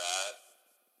where you're at.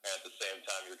 And at the same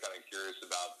time, you're kind of curious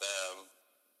about them.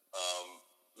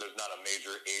 There's not a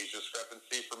major age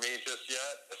discrepancy for me just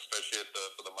yet, especially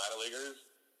for the minor leaguers.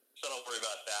 So don't worry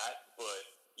about that. But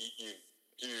you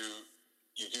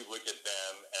do look at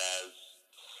them as,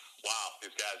 wow,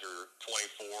 these guys are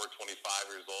 24, 25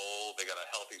 years old. They got a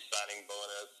healthy signing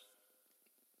bonus.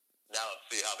 Now let's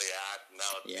see how they act. Now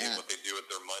let's see what they do with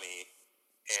their money.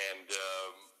 And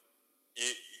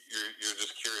you're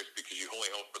just curious because you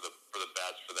only hope for the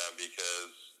best for them,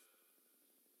 because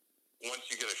once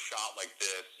you get a shot like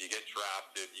this, you get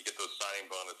drafted, you get those signing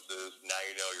bonuses. Now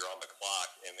you know you're on the clock,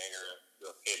 and then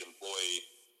you're a paid employee.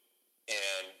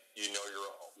 And you know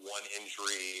you're one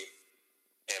injury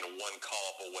and one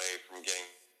call-up away from getting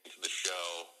to the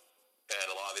show. And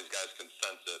a lot of these guys can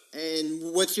sense it.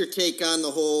 And what's your take on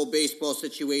the whole baseball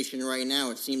situation right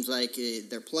now? It seems like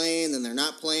they're playing, then they're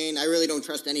not playing. I really don't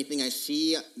trust anything I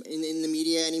see in the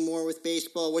media anymore with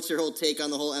baseball. What's your whole take on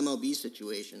the whole MLB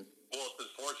situation? Well, it's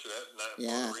unfortunate, and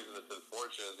one of the reasons it's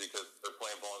unfortunate is because they're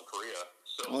playing ball in Korea.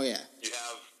 So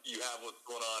you have what's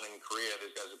going on in Korea.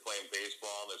 These guys are playing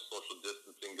baseball, and there's social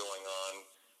distancing going on.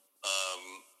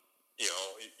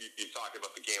 You talk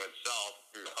about the game itself.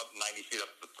 You're up 90 feet up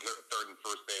the third and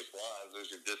first base lines. There's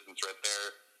your distance right there.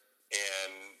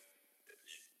 And,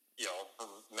 from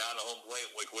mound to home plate,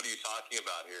 like, what are you talking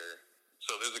about here?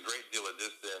 So there's a great deal of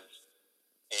distance.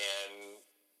 And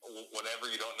whenever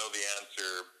you don't know the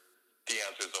answer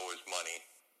is always money.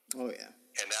 Oh, yeah.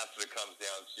 And that's what it comes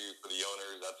down to for the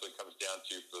owners. That's what it comes down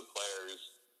to for the players.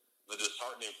 The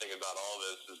disheartening thing about all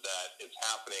this is that it's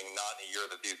happening not in a year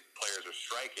that these players are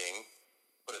striking,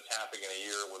 but it's happening in a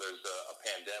year where there's a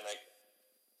pandemic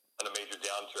and a major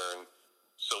downturn.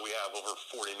 So we have over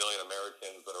 40 million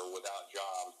Americans that are without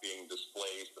jobs, being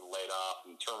displaced and laid off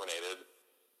and terminated.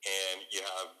 And you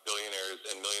have billionaires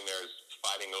and millionaires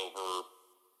fighting over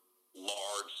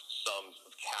large sums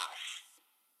of cash.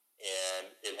 And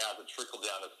it has a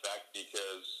trickle-down effect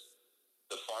because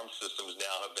the farm systems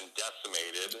now have been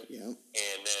decimated. Yeah.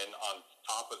 And then on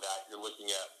top of that, you're looking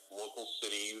at local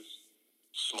cities,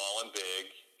 small and big,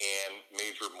 and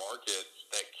major markets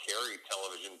that carry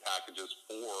television packages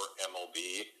for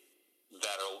MLB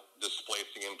that are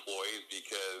displacing employees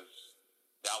because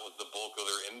that was the bulk of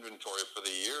their inventory for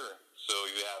the year. So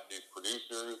you have these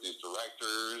producers, these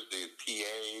directors, these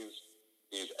PAs,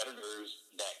 these editors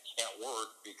that can't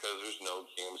work because there's no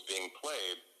games being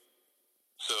played.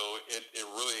 So it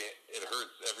really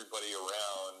hurts everybody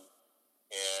around,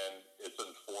 and it's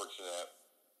unfortunate.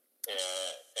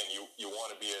 And you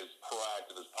want to be as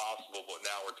proactive as possible, but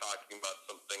now we're talking about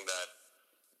something that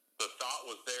the thought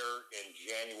was there in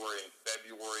January and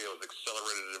February. It was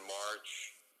accelerated in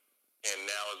March. And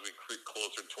now as we creep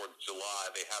closer towards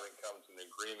July, they haven't come to an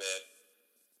agreement.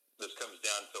 This comes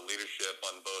down to leadership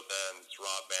on both ends,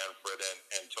 Rob Manfred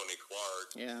and Tony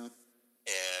Clark. Yeah.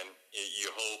 And you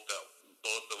hope that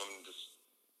both of them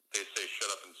they say shut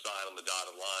up and sign on the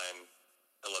dotted line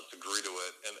and let's agree to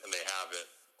it, and they have it.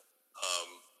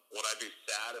 Would I be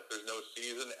sad if there's no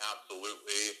season?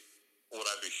 Absolutely. Would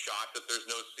I be shocked if there's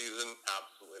no season?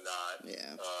 Absolutely not.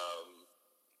 Yeah.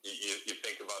 You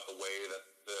think about the way that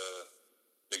the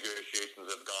negotiations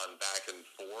have gone back and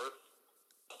forth.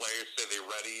 Players say they're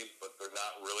ready, but they're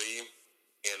not really.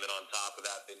 And then on top of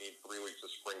that, they need 3 weeks of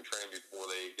spring training before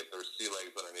they get their sea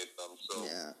legs underneath them. So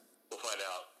yeah. We'll find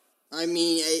out. I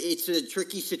mean, it's a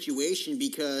tricky situation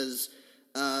because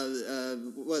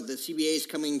the CBA is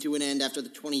coming to an end after the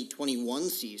 2021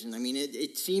 season. I mean,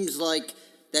 it seems like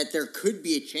that there could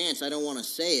be a chance, I don't want to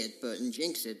say it and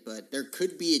jinx it, but there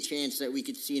could be a chance that we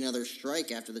could see another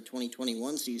strike after the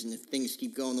 2021 season if things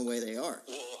keep going the way they are.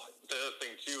 Well, the other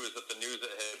thing, too, is that the news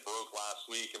that had broke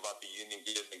last week about the union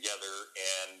getting together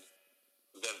and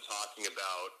them talking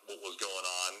about what was going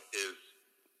on is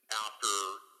after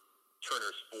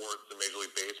Turner Sports and Major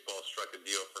League Baseball struck a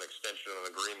deal for an extension of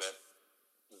an agreement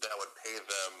that would pay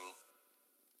them,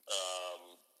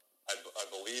 I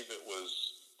believe it was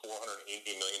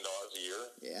 $480 million a year.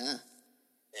 Yeah.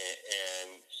 And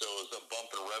so it was a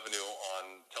bump in revenue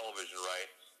on television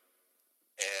rights.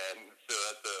 And so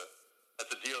that's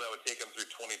a deal that would take them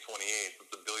through 2028. It's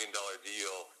 $1 billion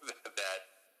deal that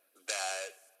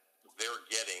they're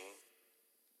getting,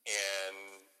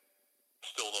 and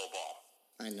still no ball.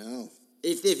 I know.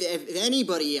 If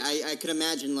anybody, I could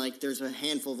imagine, like, there's a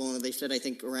handful of owners. They said, I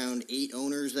think, around 8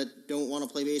 owners that don't want to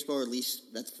play baseball, or at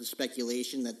least that's the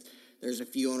speculation, that there's a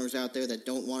few owners out there that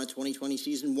don't want a 2020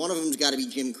 season. One of them's got to be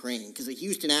Jim Crane, because the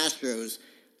Houston Astros,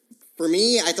 for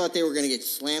me, I thought they were going to get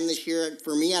slammed this year.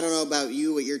 For me, I don't know about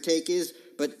you, what your take is,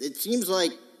 but it seems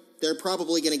like they're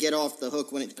probably going to get off the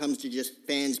hook when it comes to just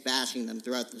fans bashing them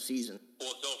throughout the season.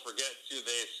 Well, don't forget, too,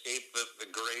 they escaped the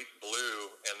great blue,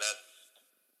 and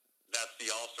that's the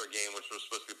All-Star game, which was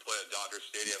supposed to be played at Dodger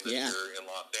Stadium this year in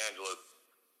Los Angeles.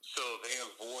 So they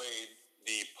avoid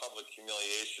the public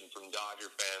humiliation from Dodger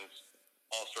fans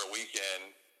All-Star weekend.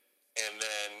 And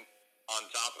then on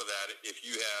top of that, if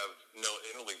you have no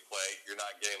interleague play, you're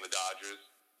not getting the Dodgers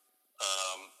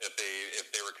if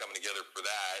they were coming together for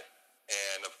that.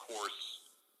 And, of course,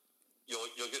 you'll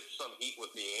get some heat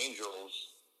with the Angels.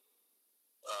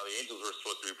 The Angels were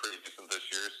supposed to be pretty decent this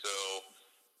year, so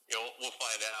we'll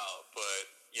find out. But,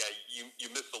 yeah, you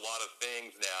miss a lot of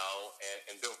things now,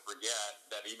 and don't forget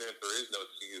that even if there is no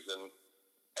season,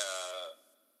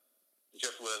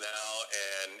 Jeff Linnell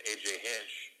and A.J.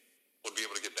 Hinch would be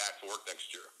able to get back to work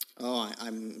next year. Oh,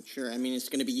 I'm sure. I mean, it's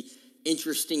going to be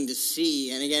interesting to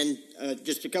see. And, again,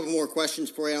 just a couple more questions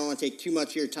for you. I don't want to take too much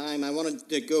of your time. I wanted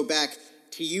to go back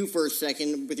to you for a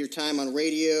second with your time on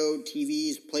radio,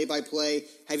 TVs, play-by-play.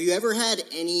 Have you ever had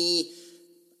any,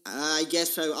 I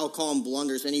guess I'll call them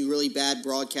blunders, any really bad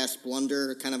broadcast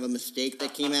blunder, kind of a mistake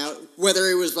that came out? Whether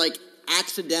it was, like,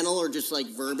 accidental or just, like,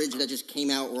 verbiage that just came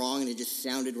out wrong and it just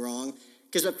sounded wrong?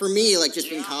 Because for me, like, just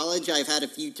in college, I've had a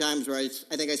few times where I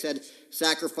think I said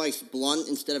sacrifice blunt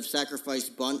instead of sacrifice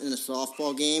bunt in a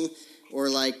softball game, or,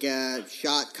 like,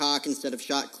 shot cock instead of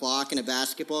shot clock in a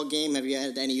basketball game. Have you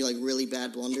had any, like, really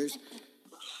bad blunders?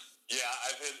 Yeah,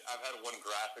 I've had one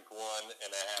graphic one,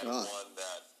 and I had one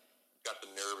that got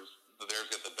the nerves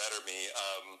got the better of me.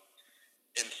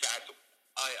 In fact,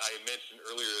 I mentioned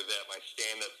earlier that my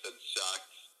stand-up had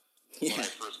sucked when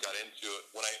I first got into it.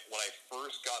 When I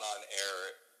first got on air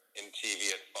in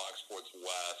TV at Fox Sports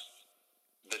West,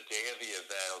 the day of the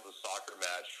event was a soccer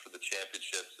match for the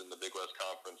championships in the Big West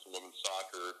Conference in women's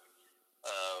soccer.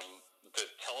 The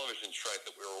television strike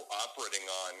that we were operating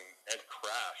on had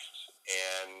crashed,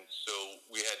 and so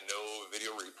we had no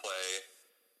video replay,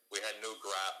 we had no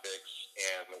graphics,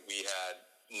 and we had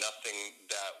nothing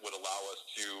that would allow us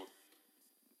to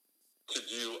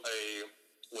do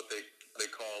what they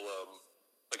call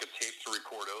like a tape to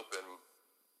record open.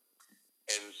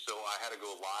 And so I had to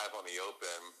go live on the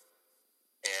open,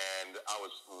 and I was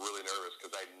really nervous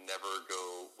because at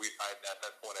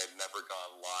that point I'd never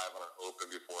gone live on an open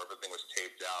before. Everything was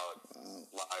taped out,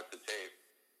 live to tape.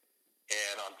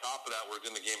 And on top of that, we're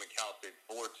doing the game at Cal State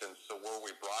Fullerton, so where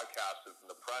we broadcasted from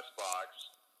the press box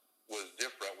was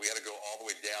different. We had to go all the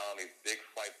way down these big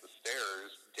flights of stairs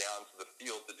down to the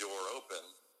field to do our open.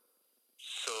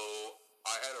 So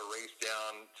I had to race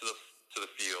down to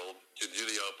the field to do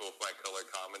the open with my color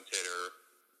commentator.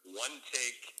 One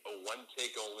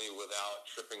take only without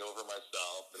tripping over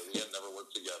myself. And we had never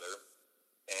worked together.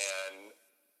 And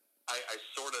I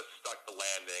sort of stuck the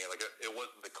landing. Like it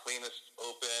wasn't the cleanest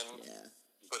open,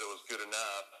 but it was good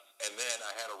enough. And then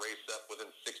I had to race up within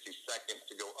 60 seconds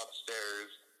to go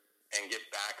upstairs and get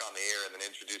back on the air and then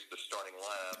introduce the starting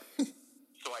lineup.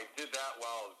 So I did that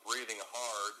while I was breathing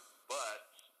hard, but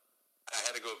I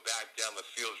had to go back down the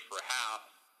field for half,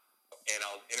 and I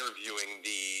was interviewing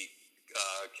the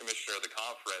commissioner of the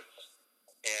conference.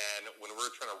 And when we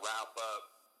were trying to wrap up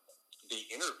the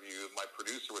interview, my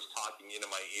producer was talking into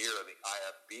my ear on the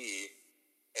IFB,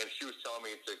 and she was telling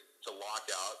me to lock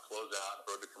out, close out,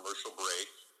 and go to commercial break.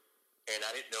 And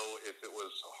I didn't know if it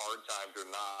was hard timed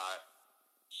or not.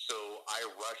 So I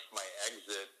rushed my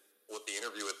exit with the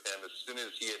interview with him as soon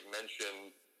as he had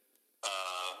mentioned,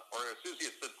 or as soon as he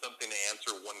had said something to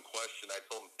answer one question. I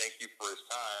told him thank you for his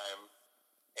time,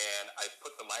 and I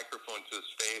put the microphone to his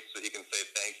face so he can say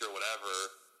thank you or whatever.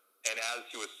 And as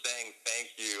he was saying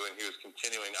thank you and he was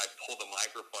continuing, I pulled the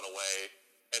microphone away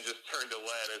and just turned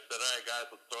away, and I said, all right, guys,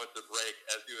 let's throw it to break,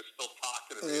 as he was still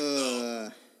talking to me.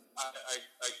 So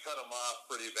I cut him off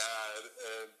pretty bad,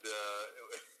 and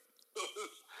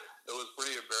it was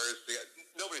pretty embarrassing.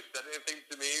 Nobody said anything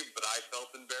to me, but I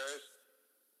felt embarrassed.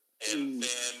 And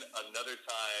then another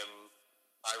time,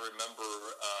 I remember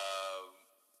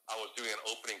I was doing an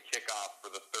opening kickoff for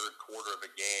the third quarter of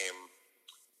a game,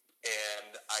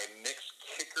 and I mixed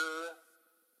kicker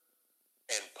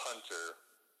and punter.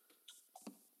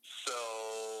 So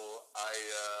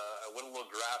I went a little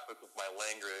graphic with my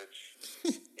language,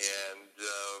 and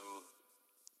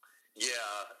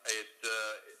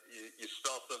you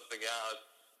spell something out,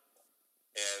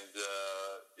 and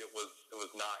it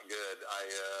was not good.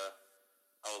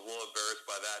 I was a little embarrassed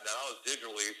by that. Now, that was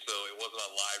digitally, so it wasn't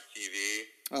on live TV.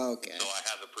 Okay. So I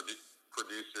had the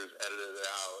producers edit it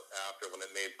out after when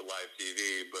it made the live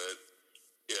TV. But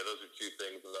yeah, those are two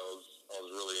things that I was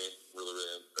really, really,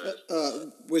 really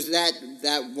embarrassed. Was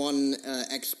that one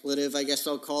expletive, I guess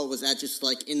I'll call it, was that just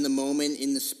like in the moment,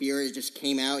 in the spirit, it just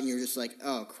came out and you're just like,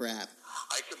 oh crap?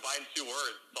 I combined two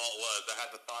words. That's all it was. I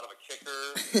had the thought of a kicker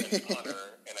and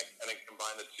punter, and I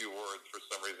combined the two words for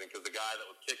some reason, because the guy that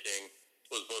was kicking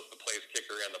was both the place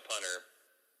kicker and the punter.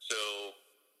 So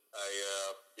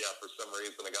for some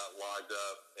reason I got logged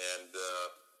up and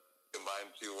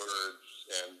combined two words,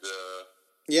 and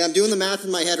yeah, I'm doing the math in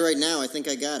my head right now. I think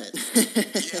I got it.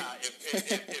 Yeah,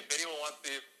 if anyone wants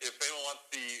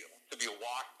to be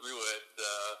walked through it,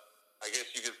 I guess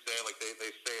you could say, like they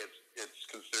say, it's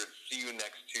considered "see you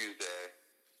next Tuesday."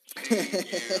 See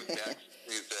you next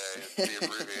Tuesday. It's the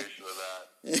abbreviation of that.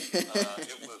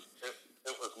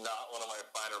 It was not one of my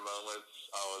finer moments.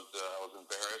 I was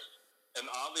embarrassed, and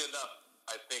oddly enough,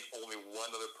 I think only one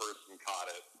other person caught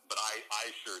it, but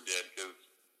I sure did, because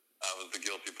I was the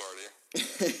guilty party.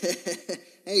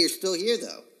 Hey, you're still here,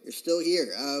 though. You're still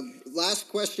here. Last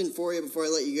question for you before I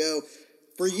let you go.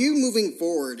 For you moving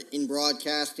forward in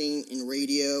broadcasting, in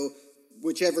radio,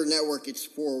 whichever network it's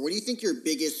for, what do you think your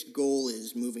biggest goal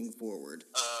is moving forward?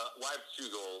 Well, I have two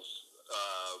goals.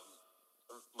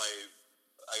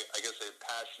 I guess a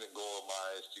passionate goal of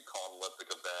mine is to call an Olympic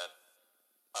event.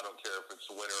 I don't care if it's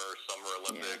Winter or Summer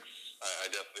Olympics. Yeah.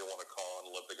 I definitely want to call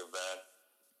an Olympic event.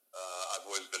 I've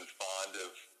always been fond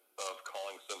of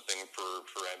calling something for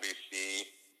NBC,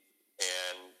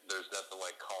 and there's nothing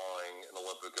like calling an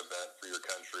Olympic event for your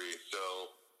country.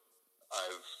 So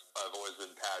I've always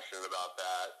been passionate about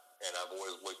that, and I've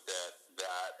always looked at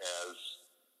that as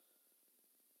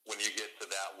when you get to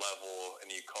that level and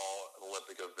you call an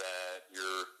Olympic event,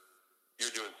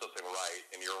 you're doing something right,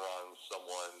 and you're on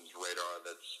someone's radar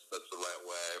that's the right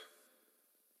way.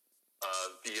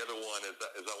 The other one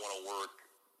is I want to work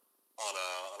on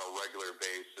a regular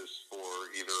basis for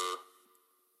either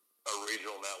a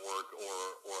regional network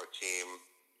or a team,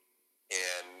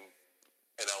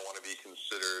 and I want to be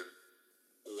considered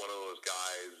one of those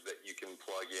guys that you can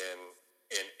plug in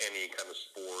any kind of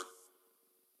sport,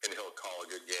 and he'll call a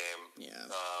good game. Yeah.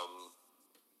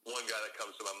 One guy that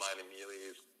comes to my mind immediately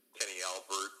is Kenny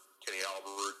Albert. Kenny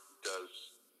Albert does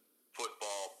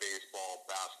football, baseball,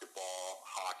 basketball,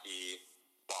 hockey,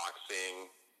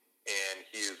 boxing, and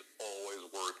he is always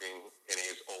working, and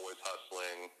he's always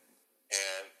hustling,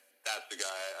 and that's the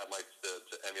guy I'd like to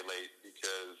emulate,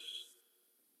 because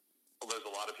there's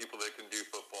a lot of people that can do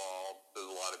football,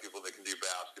 there's a lot of people that can do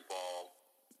basketball,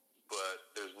 but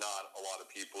there's not a lot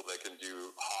of people that can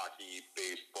do hockey,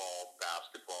 baseball,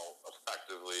 basketball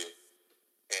effectively,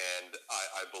 and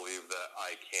I believe that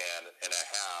I can, and I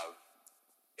have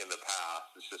in the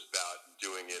past. It's just about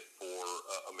doing it for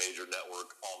a major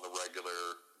network on the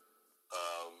regular,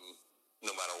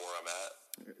 no matter where I'm at.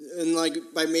 And like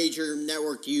by major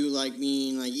network, do you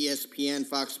mean like ESPN,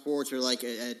 Fox Sports, or like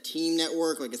a team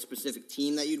network, like a specific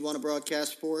team that you'd want to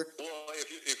broadcast for? Well,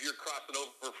 if you're crossing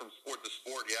over from sport to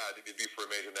sport, yeah, I think it'd be for a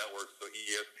major network. So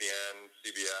ESPN,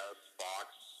 CBS,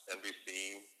 Fox,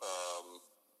 NBC,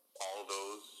 all of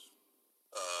those.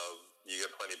 You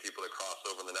get plenty of people that cross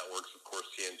over in the networks, of course,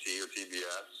 TNT or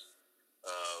TBS.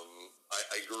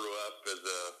 I grew up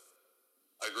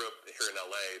here in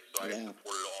LA, so I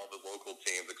supported all the local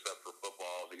teams except for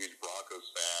football. I was a huge Broncos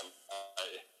fan.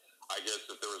 I guess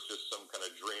if there was just some kind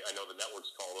of dream, I know the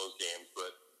networks call those games,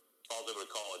 but if I was able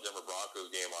to call a Denver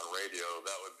Broncos game on radio,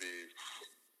 that would be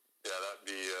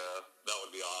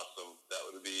awesome.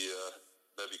 That'd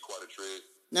be quite a treat.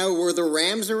 Now, were the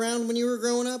Rams around when you were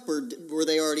growing up, or were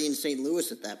they already in St.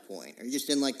 Louis at that point? Or you just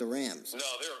didn't like the Rams? No,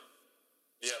 they were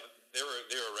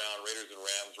around. Raiders and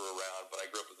Rams were around, but I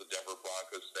grew up as a Denver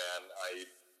Broncos fan.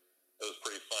 It was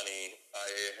pretty funny. I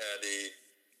had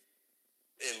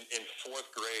in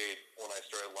fourth grade when I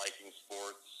started liking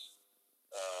sports.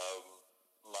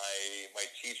 My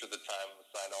teacher at the time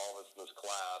assigned all of us in this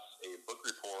class a book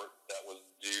report that was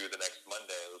due the next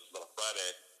Monday. This was on a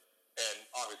Friday. And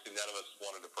obviously none of us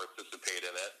wanted to participate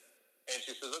in it. And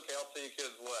she says, okay, I'll tell you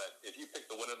kids what. If you pick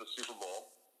the winner of the Super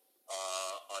Bowl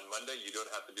on Monday, you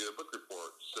don't have to do the book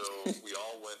report. So we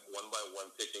all went one by one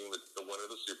picking the winner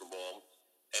of the Super Bowl.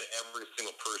 And every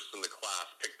single person in the class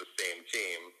picked the same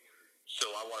team. So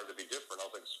I wanted to be different.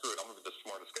 I was like, screw it. I'm going to be the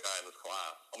smartest guy in this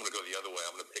class. I'm going to go the other way.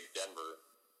 I'm going to pick Denver.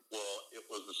 Well, it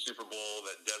was the Super Bowl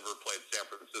that Denver played San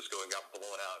Francisco and got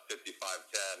blown out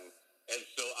 55-10. And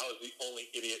so I was the only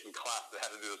idiot in class that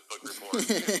had to do this book report.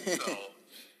 So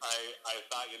I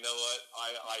thought, you know what?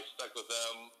 I stuck with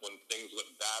them when things went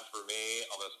bad for me.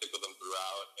 I'm going to stick with them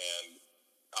throughout. And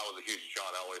I was a huge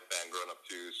John Elway fan growing up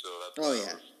too. So that's why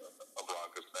I was a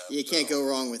Broncos fan. You can't go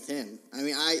wrong with him. I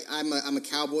mean, I'm a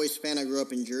Cowboys fan. I grew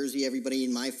up in Jersey. Everybody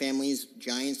in my family is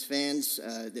Giants fans.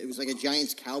 It was like a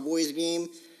Giants-Cowboys game.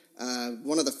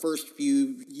 One of the first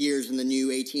few years in the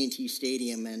new AT&T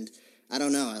Stadium, and I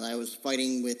don't know. I was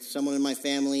fighting with someone in my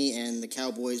family, and the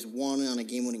Cowboys won on a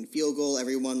game-winning field goal.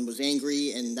 Everyone was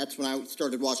angry, and that's when I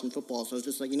started watching football. So I was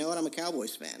just like, you know what? I'm a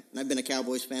Cowboys fan, and I've been a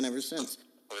Cowboys fan ever since.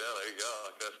 Well, yeah, there you go.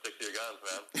 I gotta stick to your guns,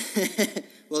 man.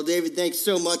 Well, David, thanks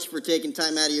so much for taking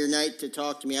time out of your night to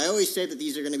talk to me. I always say that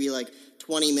these are going to be like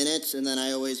 20 minutes, and then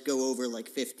I always go over like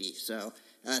 50. So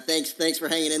thanks for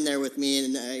hanging in there with me,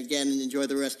 and again, enjoy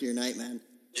the rest of your night, man.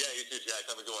 Yeah, you too, Jack.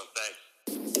 Have a good one. Thanks.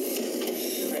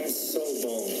 I'm so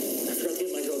bummed. I forgot to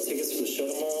get my girl tickets for the show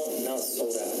tomorrow, and now it's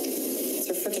sold out. It's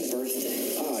her freaking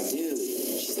birthday. Oh, dude.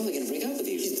 She's probably going to break up with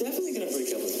you. She's definitely going to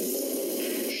break up with me.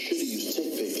 Should've used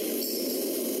TickPick.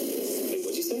 Wait,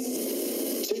 what'd you say?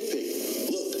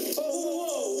 TickPick. Look.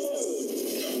 Whoa.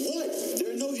 What?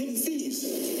 There are no hidden fees.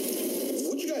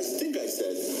 What do you guys think I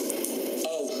said?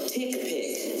 Oh,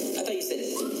 TickPick. I thought you said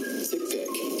it. TickPick.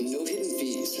 No hidden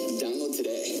fees. Download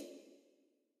today.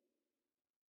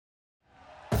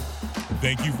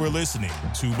 Thank you for listening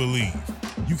to Believe.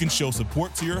 You can show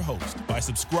support to your host by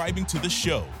subscribing to the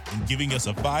show and giving us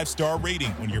a 5-star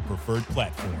rating on your preferred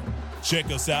platform.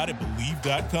 Check us out at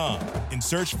Believe.com and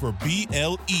search for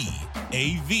BLEAV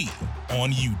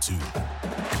on YouTube.